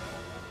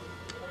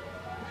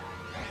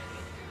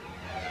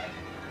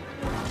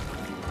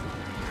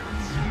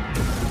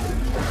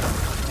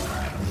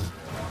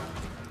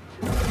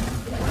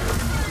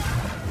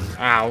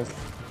 Ow.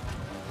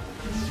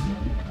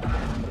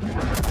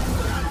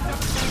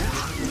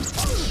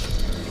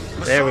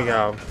 There we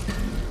go.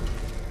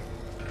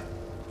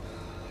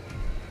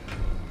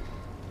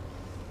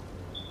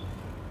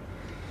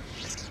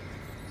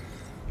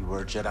 You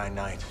were a Jedi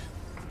Knight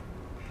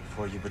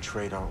before you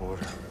betrayed our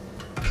order.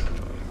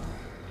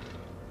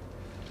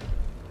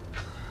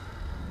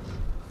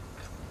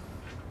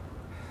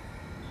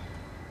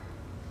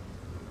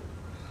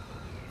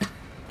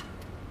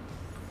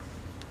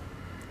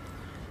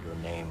 Your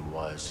name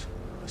was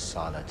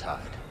Masana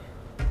Tide.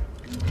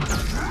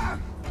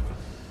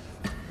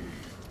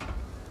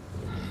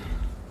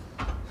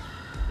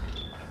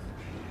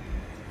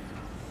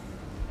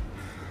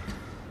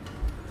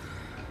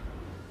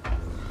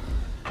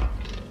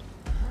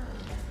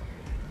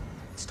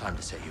 It's time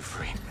to set you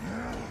free.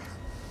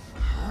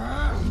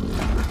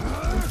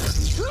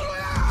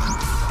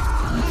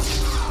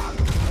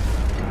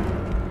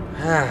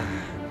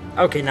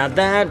 Okay, now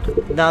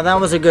that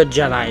was a good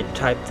Jedi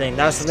type thing.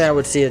 That's something I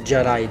would see a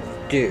Jedi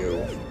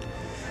do.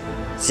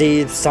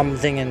 See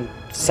something and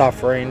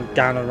suffering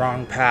down the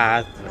wrong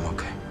path,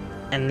 Okay.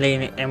 and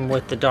leaning in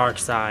with the dark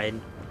side.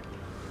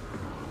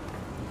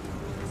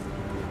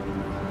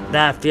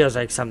 That feels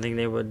like something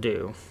they would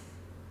do.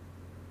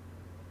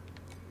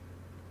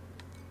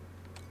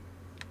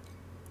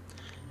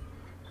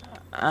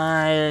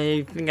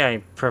 I think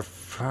I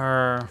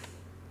prefer...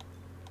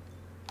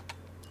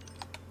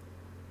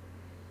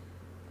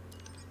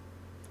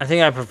 I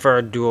think I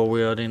prefer dual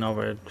wielding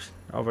over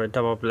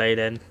double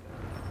bladed.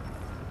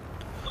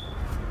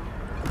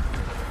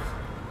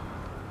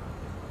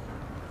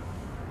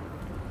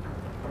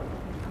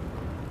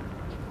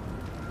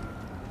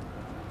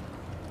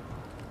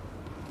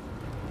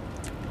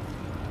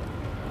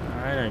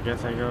 Alright, I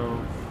guess I go.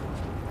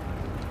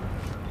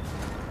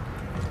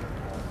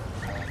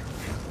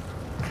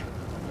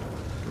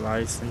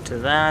 Slice into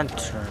that,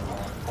 turn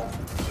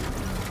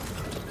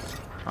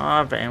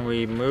up, and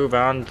we move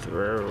on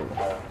through.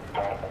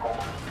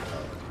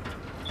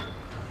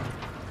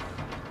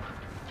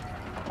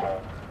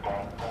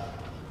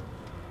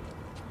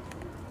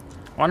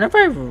 I wonder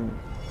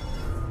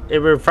if it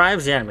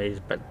revives the enemies,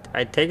 but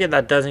I take it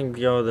that doesn't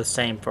go the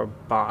same for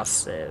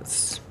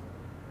bosses.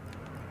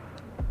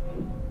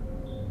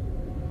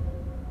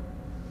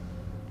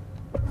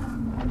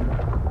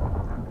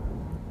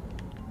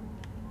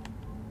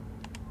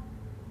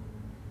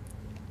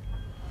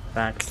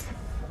 Back.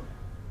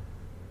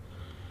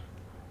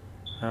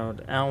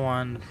 Hold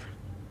L1.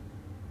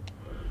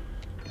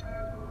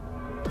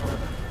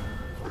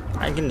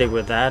 I can dig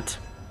with that.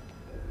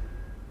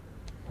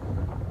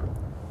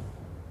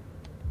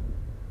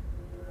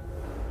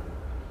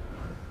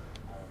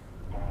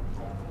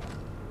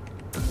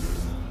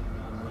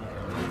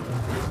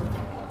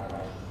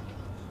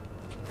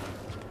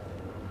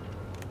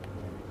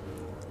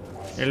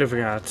 Nearly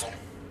forgot.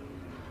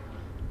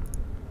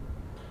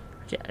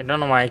 Okay, I don't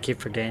know why I keep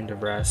forgetting to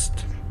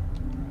rest.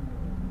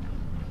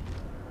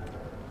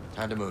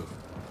 Time to move.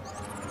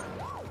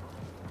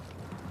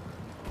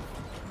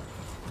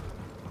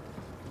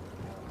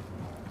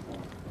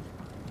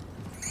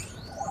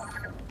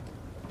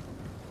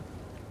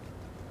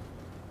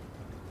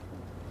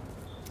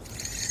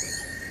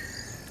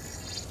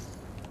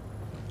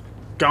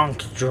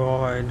 Donkey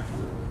droid.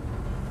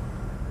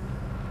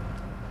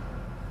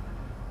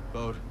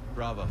 Bode,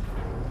 Bravo,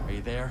 are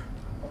you there?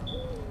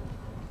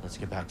 Let's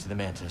get back to the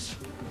Mantis.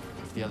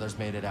 If the others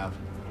made it out,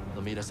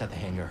 they'll meet us at the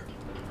hangar.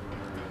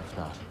 If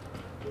not...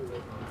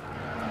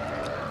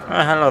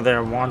 Oh, hello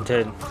there,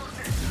 wanted.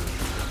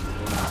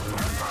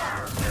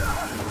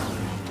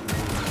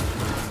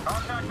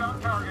 Contact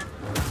on target.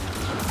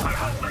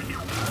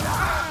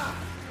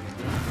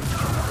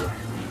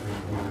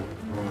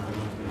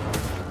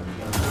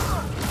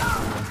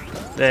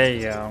 There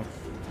you go.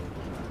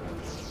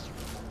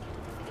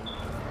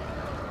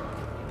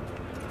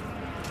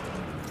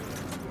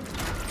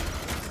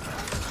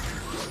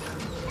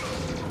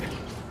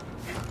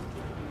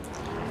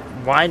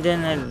 Why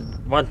didn't it?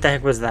 What the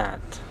heck was that?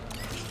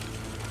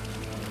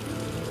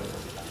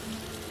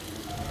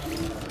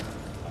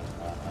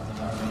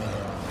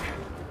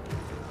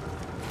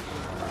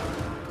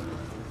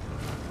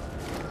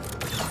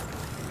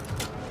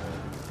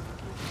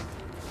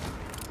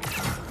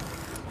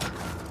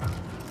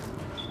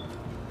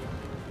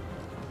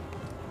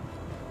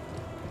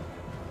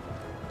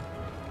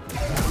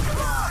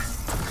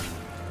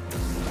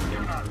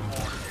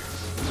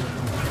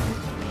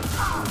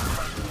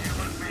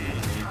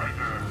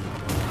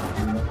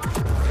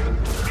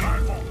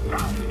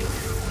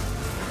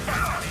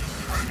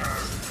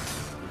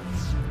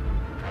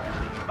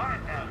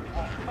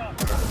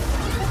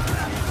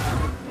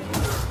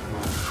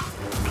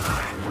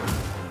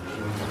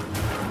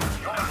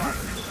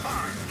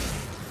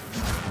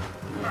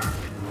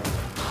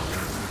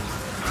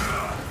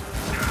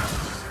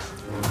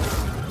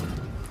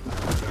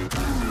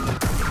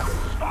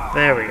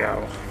 There we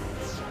go.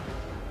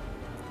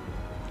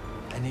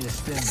 I need a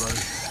spin, buddy.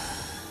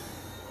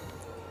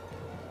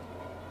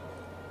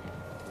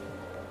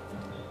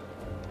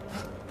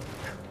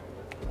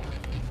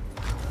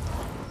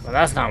 Well,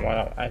 that's not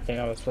what I think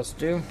I was supposed to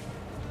do.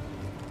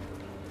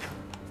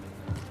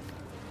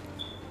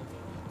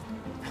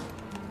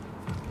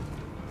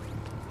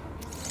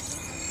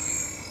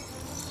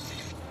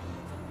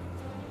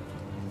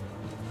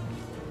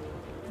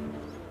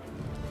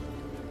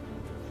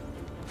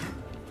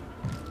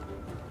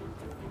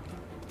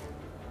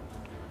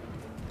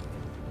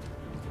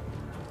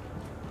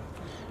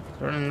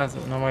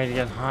 There's no way to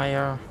get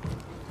higher.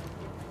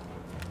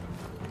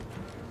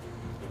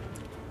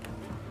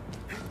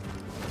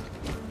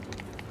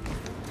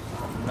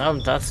 No,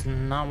 that's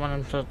not what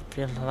I'm supposed to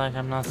feel like.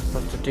 I'm not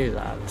supposed to do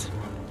that.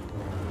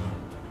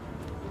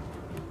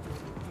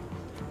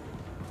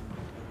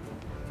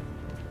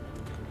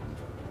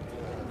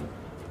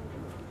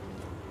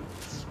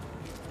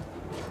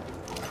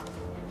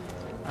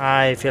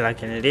 I feel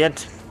like an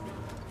idiot.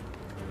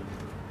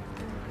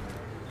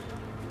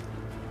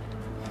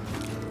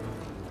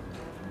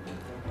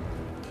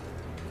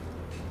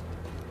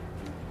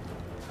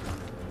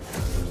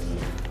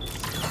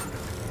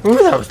 Ooh,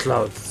 that was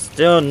close.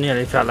 Still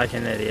nearly felt like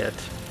an idiot.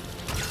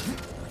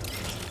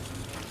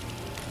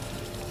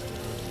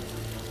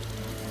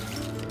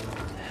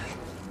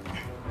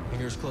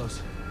 Fingers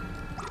close.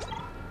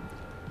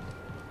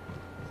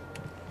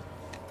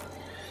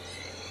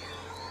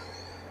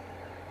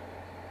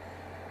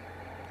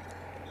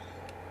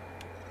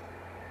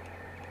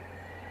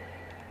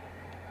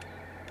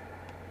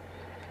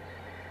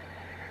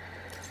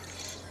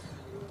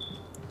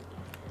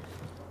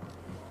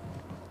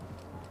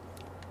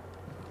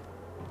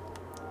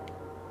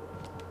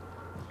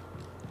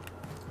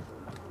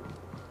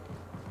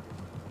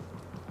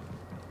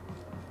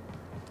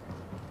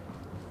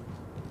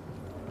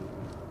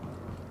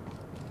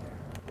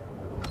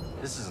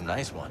 This is a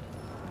nice one.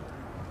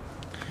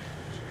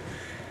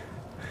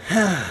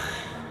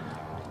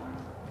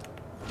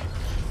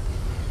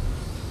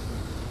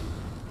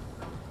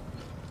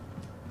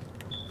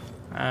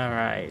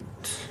 Alright.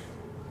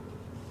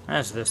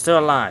 So they're still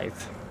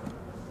alive.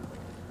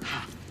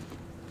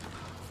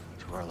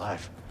 We're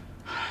alive.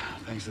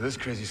 Thanks to this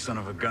crazy son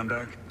of a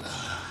Gundark.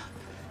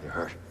 You're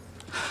hurt.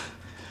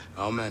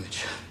 I'll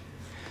manage.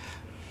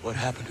 What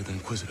happened to the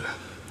Inquisitor?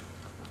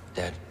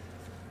 Dead.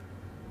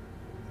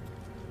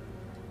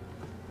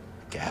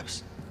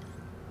 Gabs.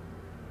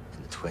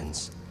 And the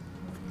twins.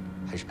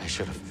 I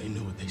should have. They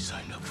know what they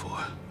signed up for.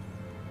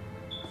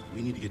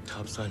 We need to get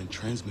topside and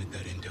transmit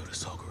that intel to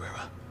Saw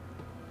Gerrera.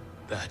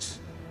 That's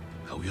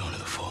how we honor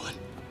the fallen.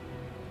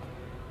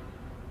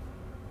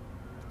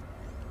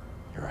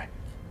 You're right.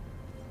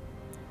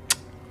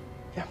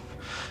 Yeah.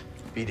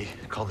 BD,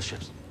 call the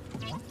ships.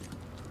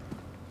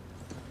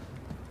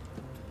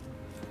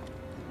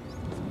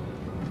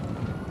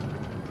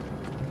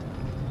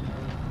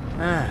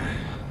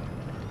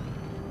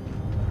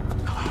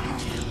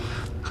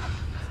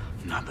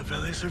 Not the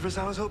valet service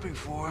I was hoping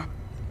for.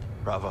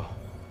 Bravo.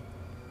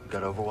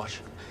 Got Overwatch?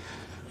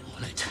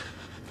 On it.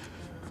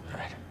 All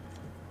right.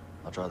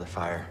 I'll draw the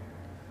fire.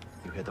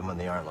 You hit them when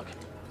they aren't looking.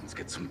 Let's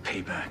get some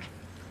payback.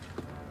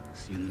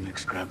 See you in the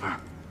mix, Scrapper.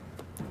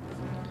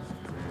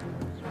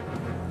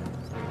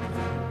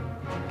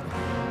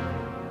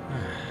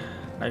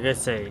 Like I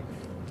say.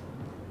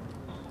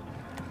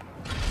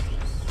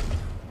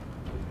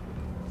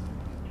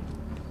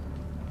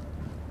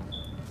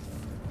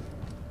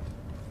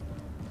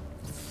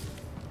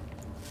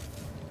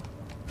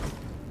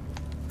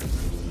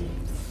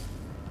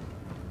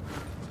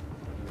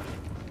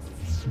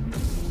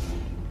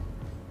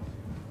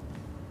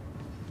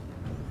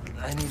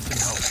 I need some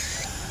help.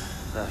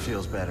 That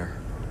feels better.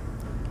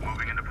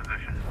 Moving into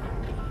position.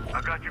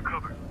 I've got you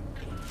covered.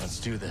 Let's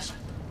do this.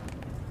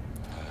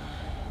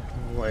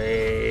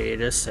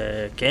 Wait a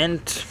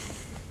second.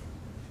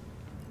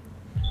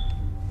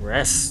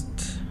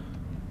 Rest.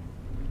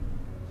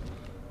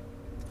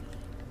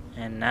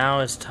 And now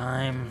it's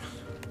time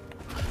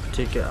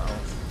to go.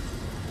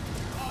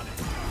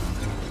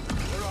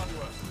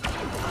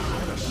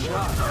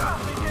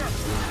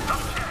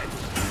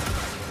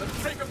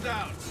 Let's take him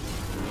down.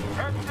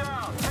 Head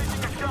down.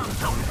 Taking a shot.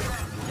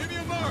 Give me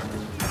a mark.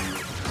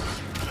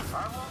 I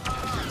won't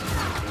let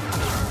up.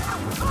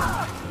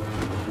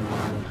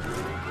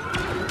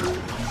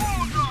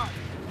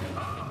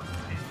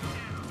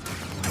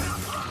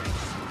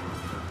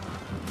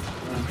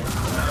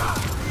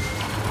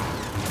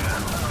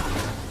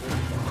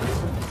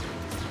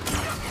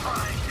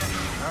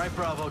 All right,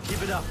 Bravo,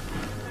 keep it up.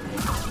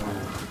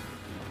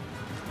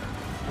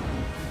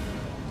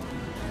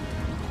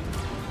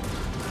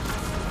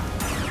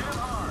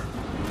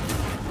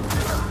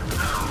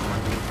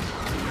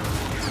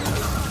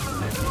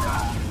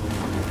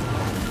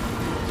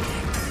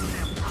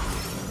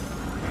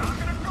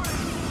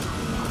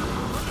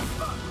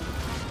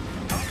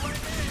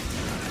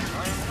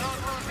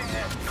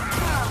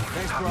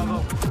 Thanks, Bravo.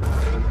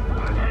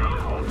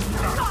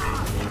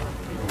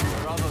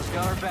 Bravo's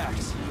got our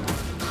backs.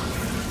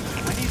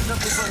 I need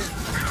something for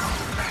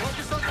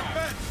focus on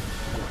defense.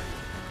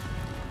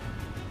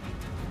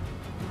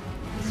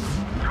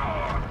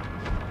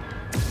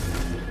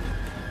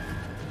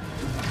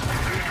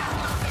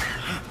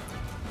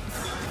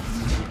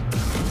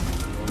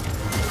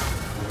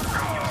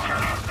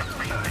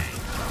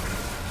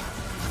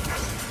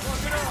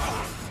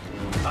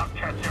 I'll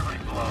catch every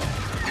blow.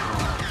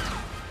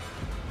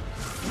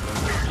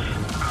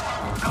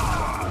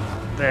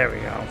 There we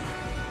go.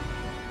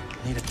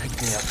 Need to pick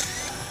me up.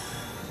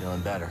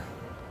 Feeling better.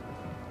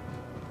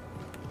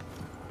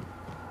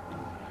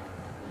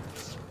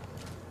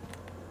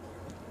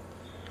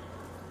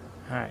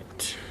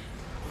 Alright.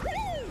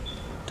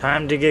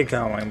 Time to get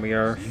going. We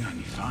are...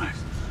 C95.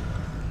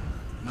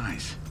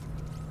 Nice.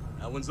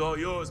 That one's all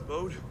yours,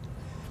 Bode.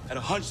 Had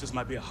a hunch this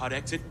might be a hot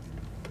exit.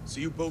 See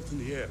you both in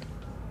the air.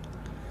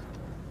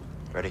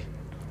 Ready?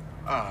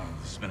 Oh,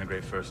 this has been a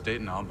great first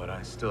date and all, but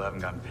I still haven't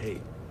gotten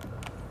paid.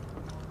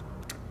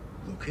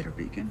 Locator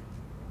beacon?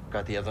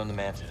 Got the other on the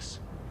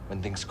Mantis.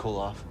 When things cool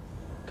off,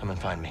 come and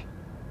find me.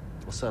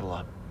 We'll settle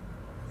up.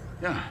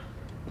 Yeah.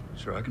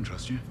 Sure, I can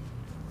trust you.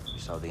 You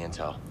saw the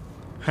intel.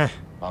 A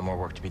lot more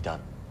work to be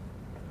done.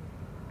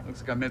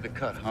 Looks like I made the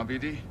cut, huh,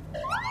 BD?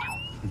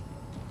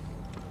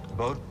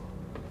 Bode?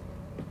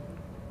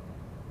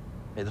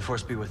 May the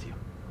Force be with you.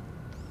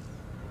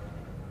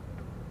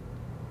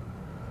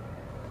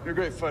 You're a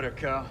great fighter,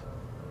 Cal.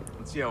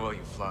 Let's see how well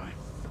you fly.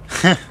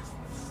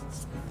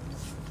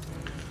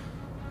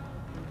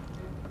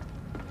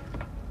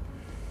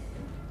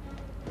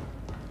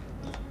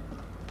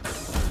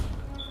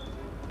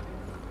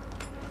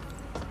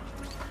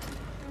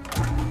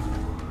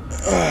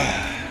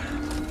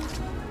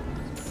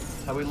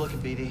 How we looking,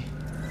 BD?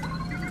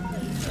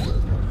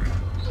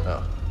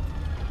 Oh.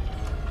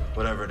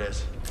 Whatever it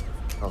is,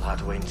 I'll have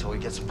to wait until we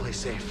get someplace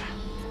safe.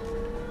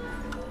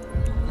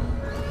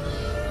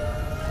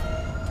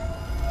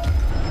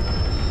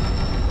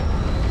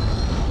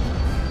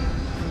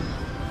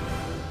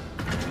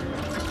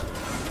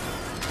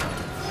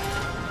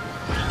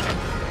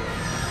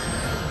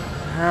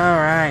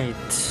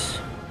 Alright.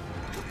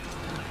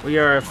 We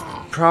are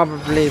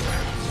probably...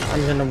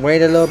 I'm gonna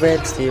wait a little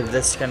bit, see if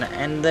this is gonna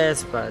end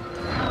this, but...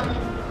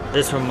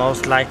 This will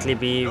most likely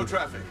be... No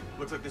traffic.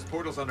 Looks like this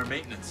portal's under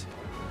maintenance.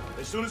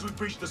 As soon as we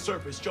breach the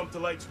surface, jump to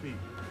light speed.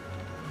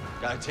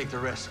 Gotta take the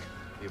risk.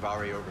 We've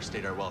already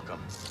overstayed our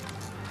welcome.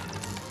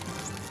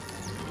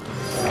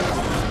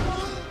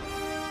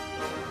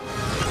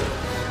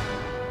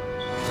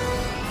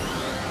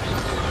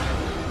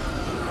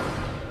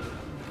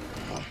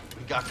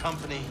 We got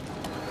company.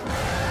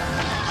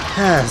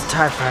 Yes,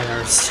 TIE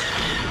fighters.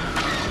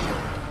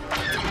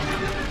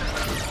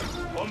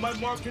 On my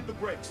mark, hit the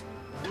brakes.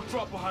 We'll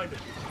drop behind it.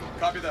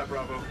 Copy that,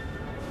 Bravo.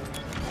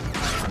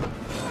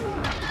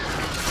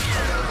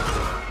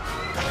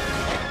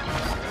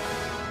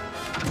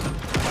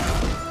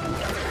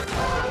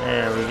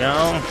 There we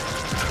go.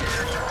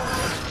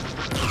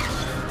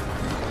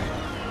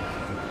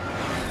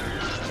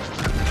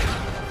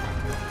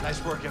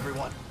 Nice work,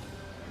 everyone.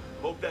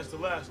 Hope that's the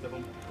last of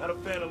them. Not a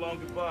fan of long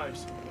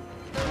goodbyes.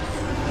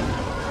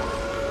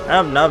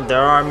 Oh, no, there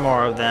are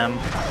more of them.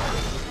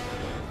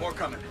 More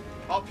coming.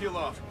 I'll peel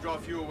off, draw a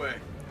few away.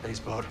 Thanks,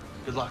 Bode.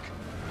 Good luck.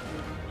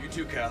 You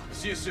too, Cal.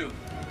 See you soon.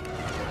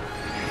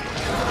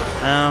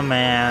 Oh,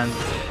 man.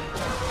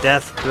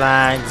 Death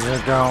flags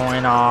are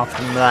going off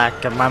in the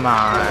back of my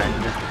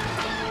mind.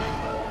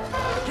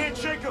 Can't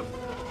shake him.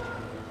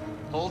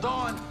 Hold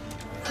on.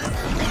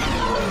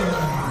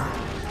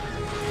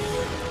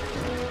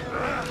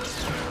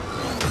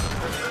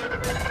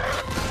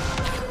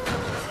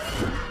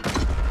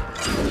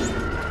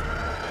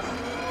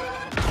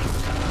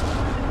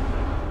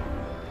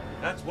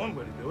 That's one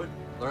way to do it.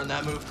 Learn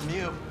that move from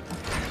you.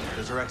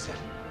 There's our exit.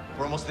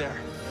 We're almost there.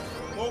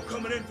 More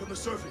coming in from the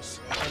surface.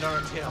 And our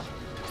tail.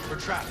 We're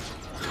trapped.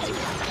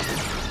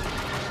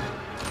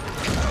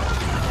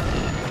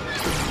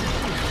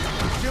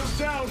 Shields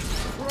down.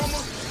 We're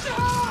almost...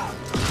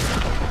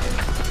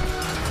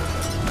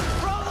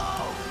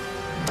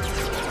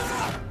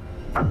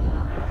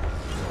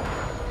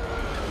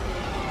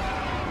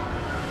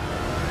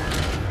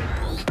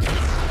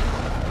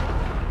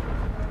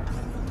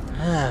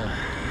 Ah!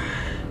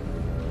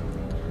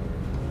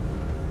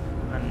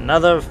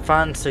 Another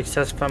fun,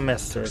 successful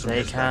mistress,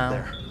 eh,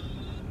 Cal?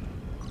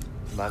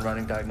 Mind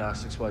running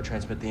diagnostics while I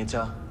transmit the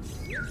intel?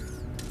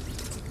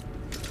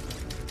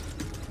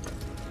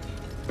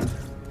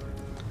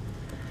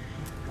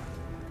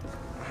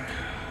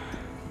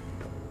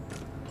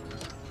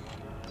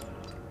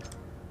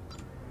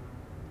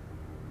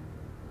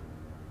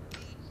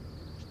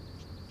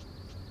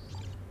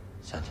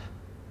 Sent.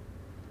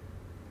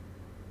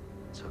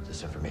 Let's hope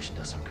this information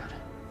does some good.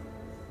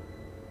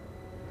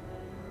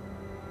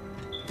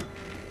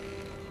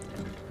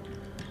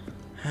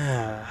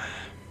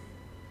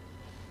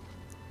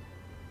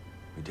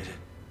 We did it.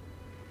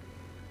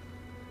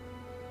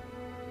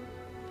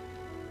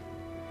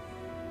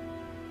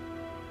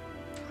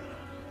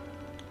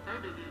 Hey,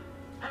 baby.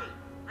 Hey,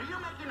 are you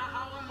making a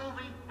Howler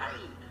movie? Hey,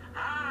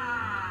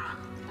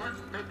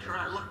 let's make sure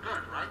I look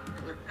good, right?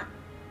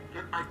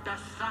 Get my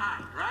best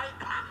side, right?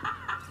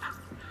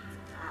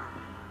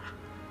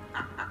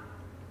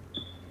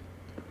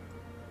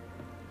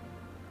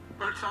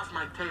 Works off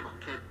my table,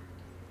 kid.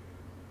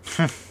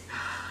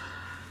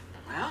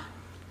 Well,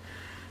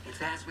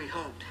 it's as we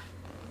hoped.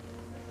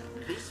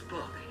 This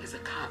book is a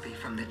copy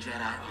from the Jedi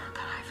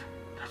Archive.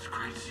 That's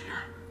great,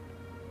 Seer.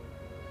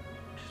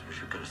 Just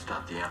wish we could have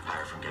stopped the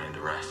Empire from getting the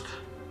rest.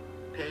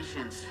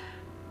 Patience.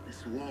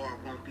 This war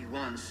won't be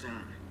won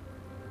soon.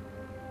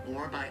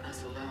 Or by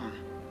us alone.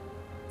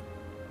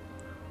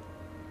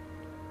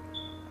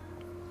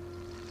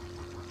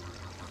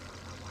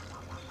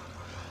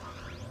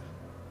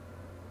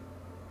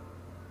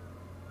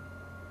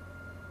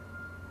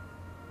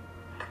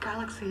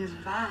 galaxy is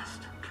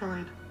vast,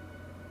 droid.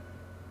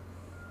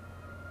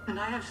 And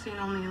I have seen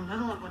only a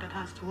little of what it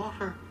has to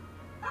offer.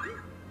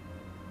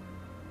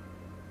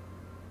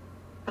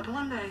 But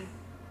one day,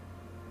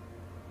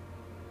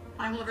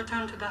 I will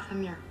return to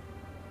Dathomir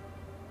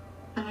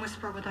and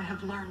whisper what I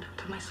have learned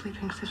to my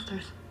sleeping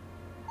sisters.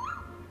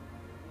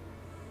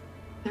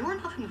 You are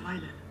not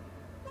invited.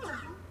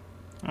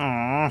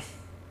 Aww.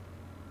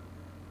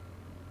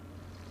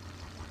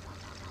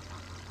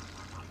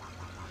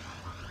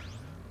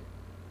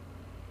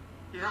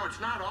 You know,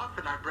 it's not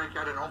often I break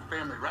out an old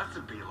family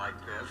recipe like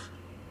this.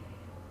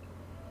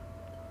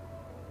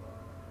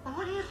 Well,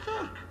 what do you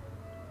think?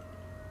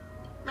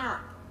 Mara.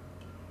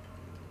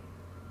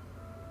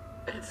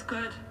 It's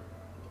good.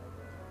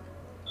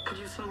 Could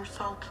use some more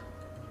salt.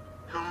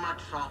 Too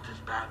much salt is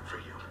bad for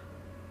you.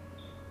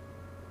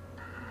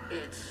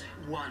 It's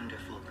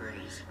wonderful,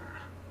 Grease.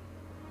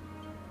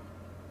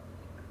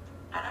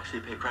 I'd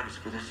actually pay credits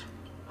for this.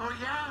 Oh,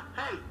 yeah?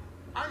 Hey,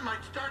 I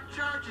might start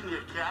charging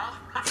you, Cal.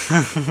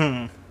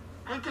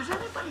 Hey, does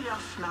anybody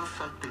else smell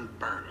something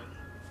burning?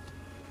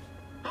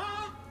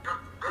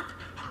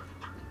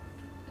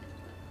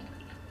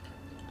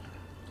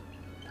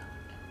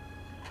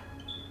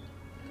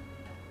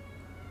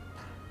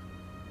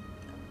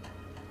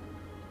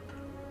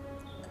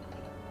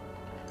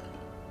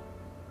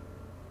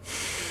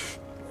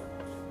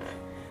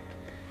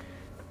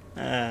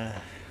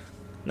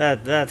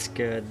 That's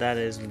good. That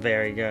is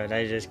very good.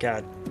 I just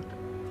got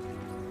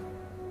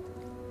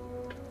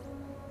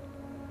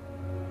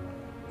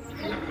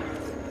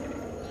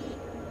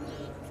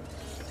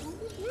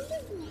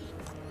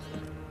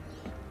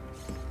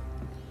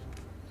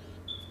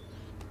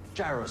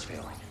Gyro's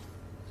failing.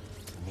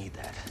 We need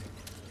that.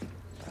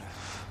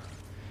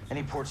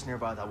 Any ports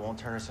nearby that won't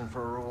turn us in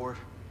for a reward?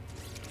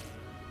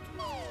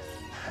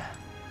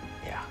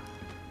 Yeah.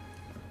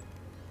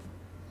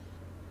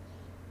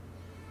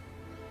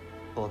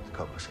 Pull up the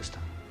Coco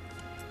system.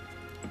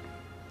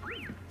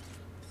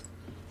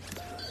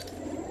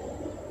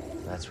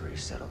 That's where you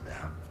settled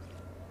down.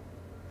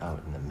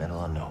 Out in the middle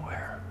of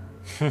nowhere.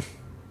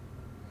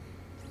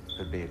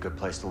 Could be a good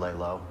place to lay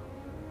low.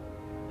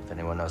 If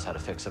anyone knows how to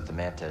fix up the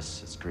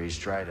Mantis, it's Grease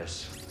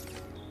Dritus.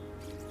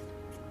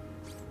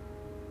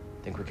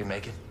 Think we can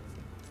make it?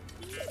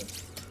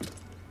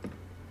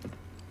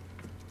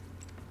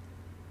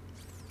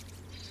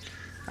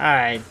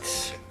 Alright.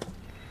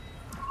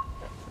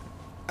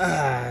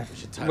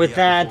 With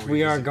that,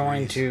 we are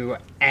going to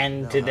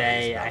end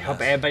today. I hope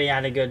everybody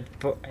had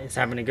is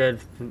having a good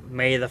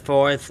May the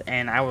 4th,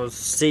 and I will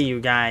see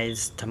you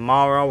guys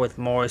tomorrow with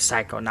more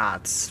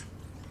Psychonauts.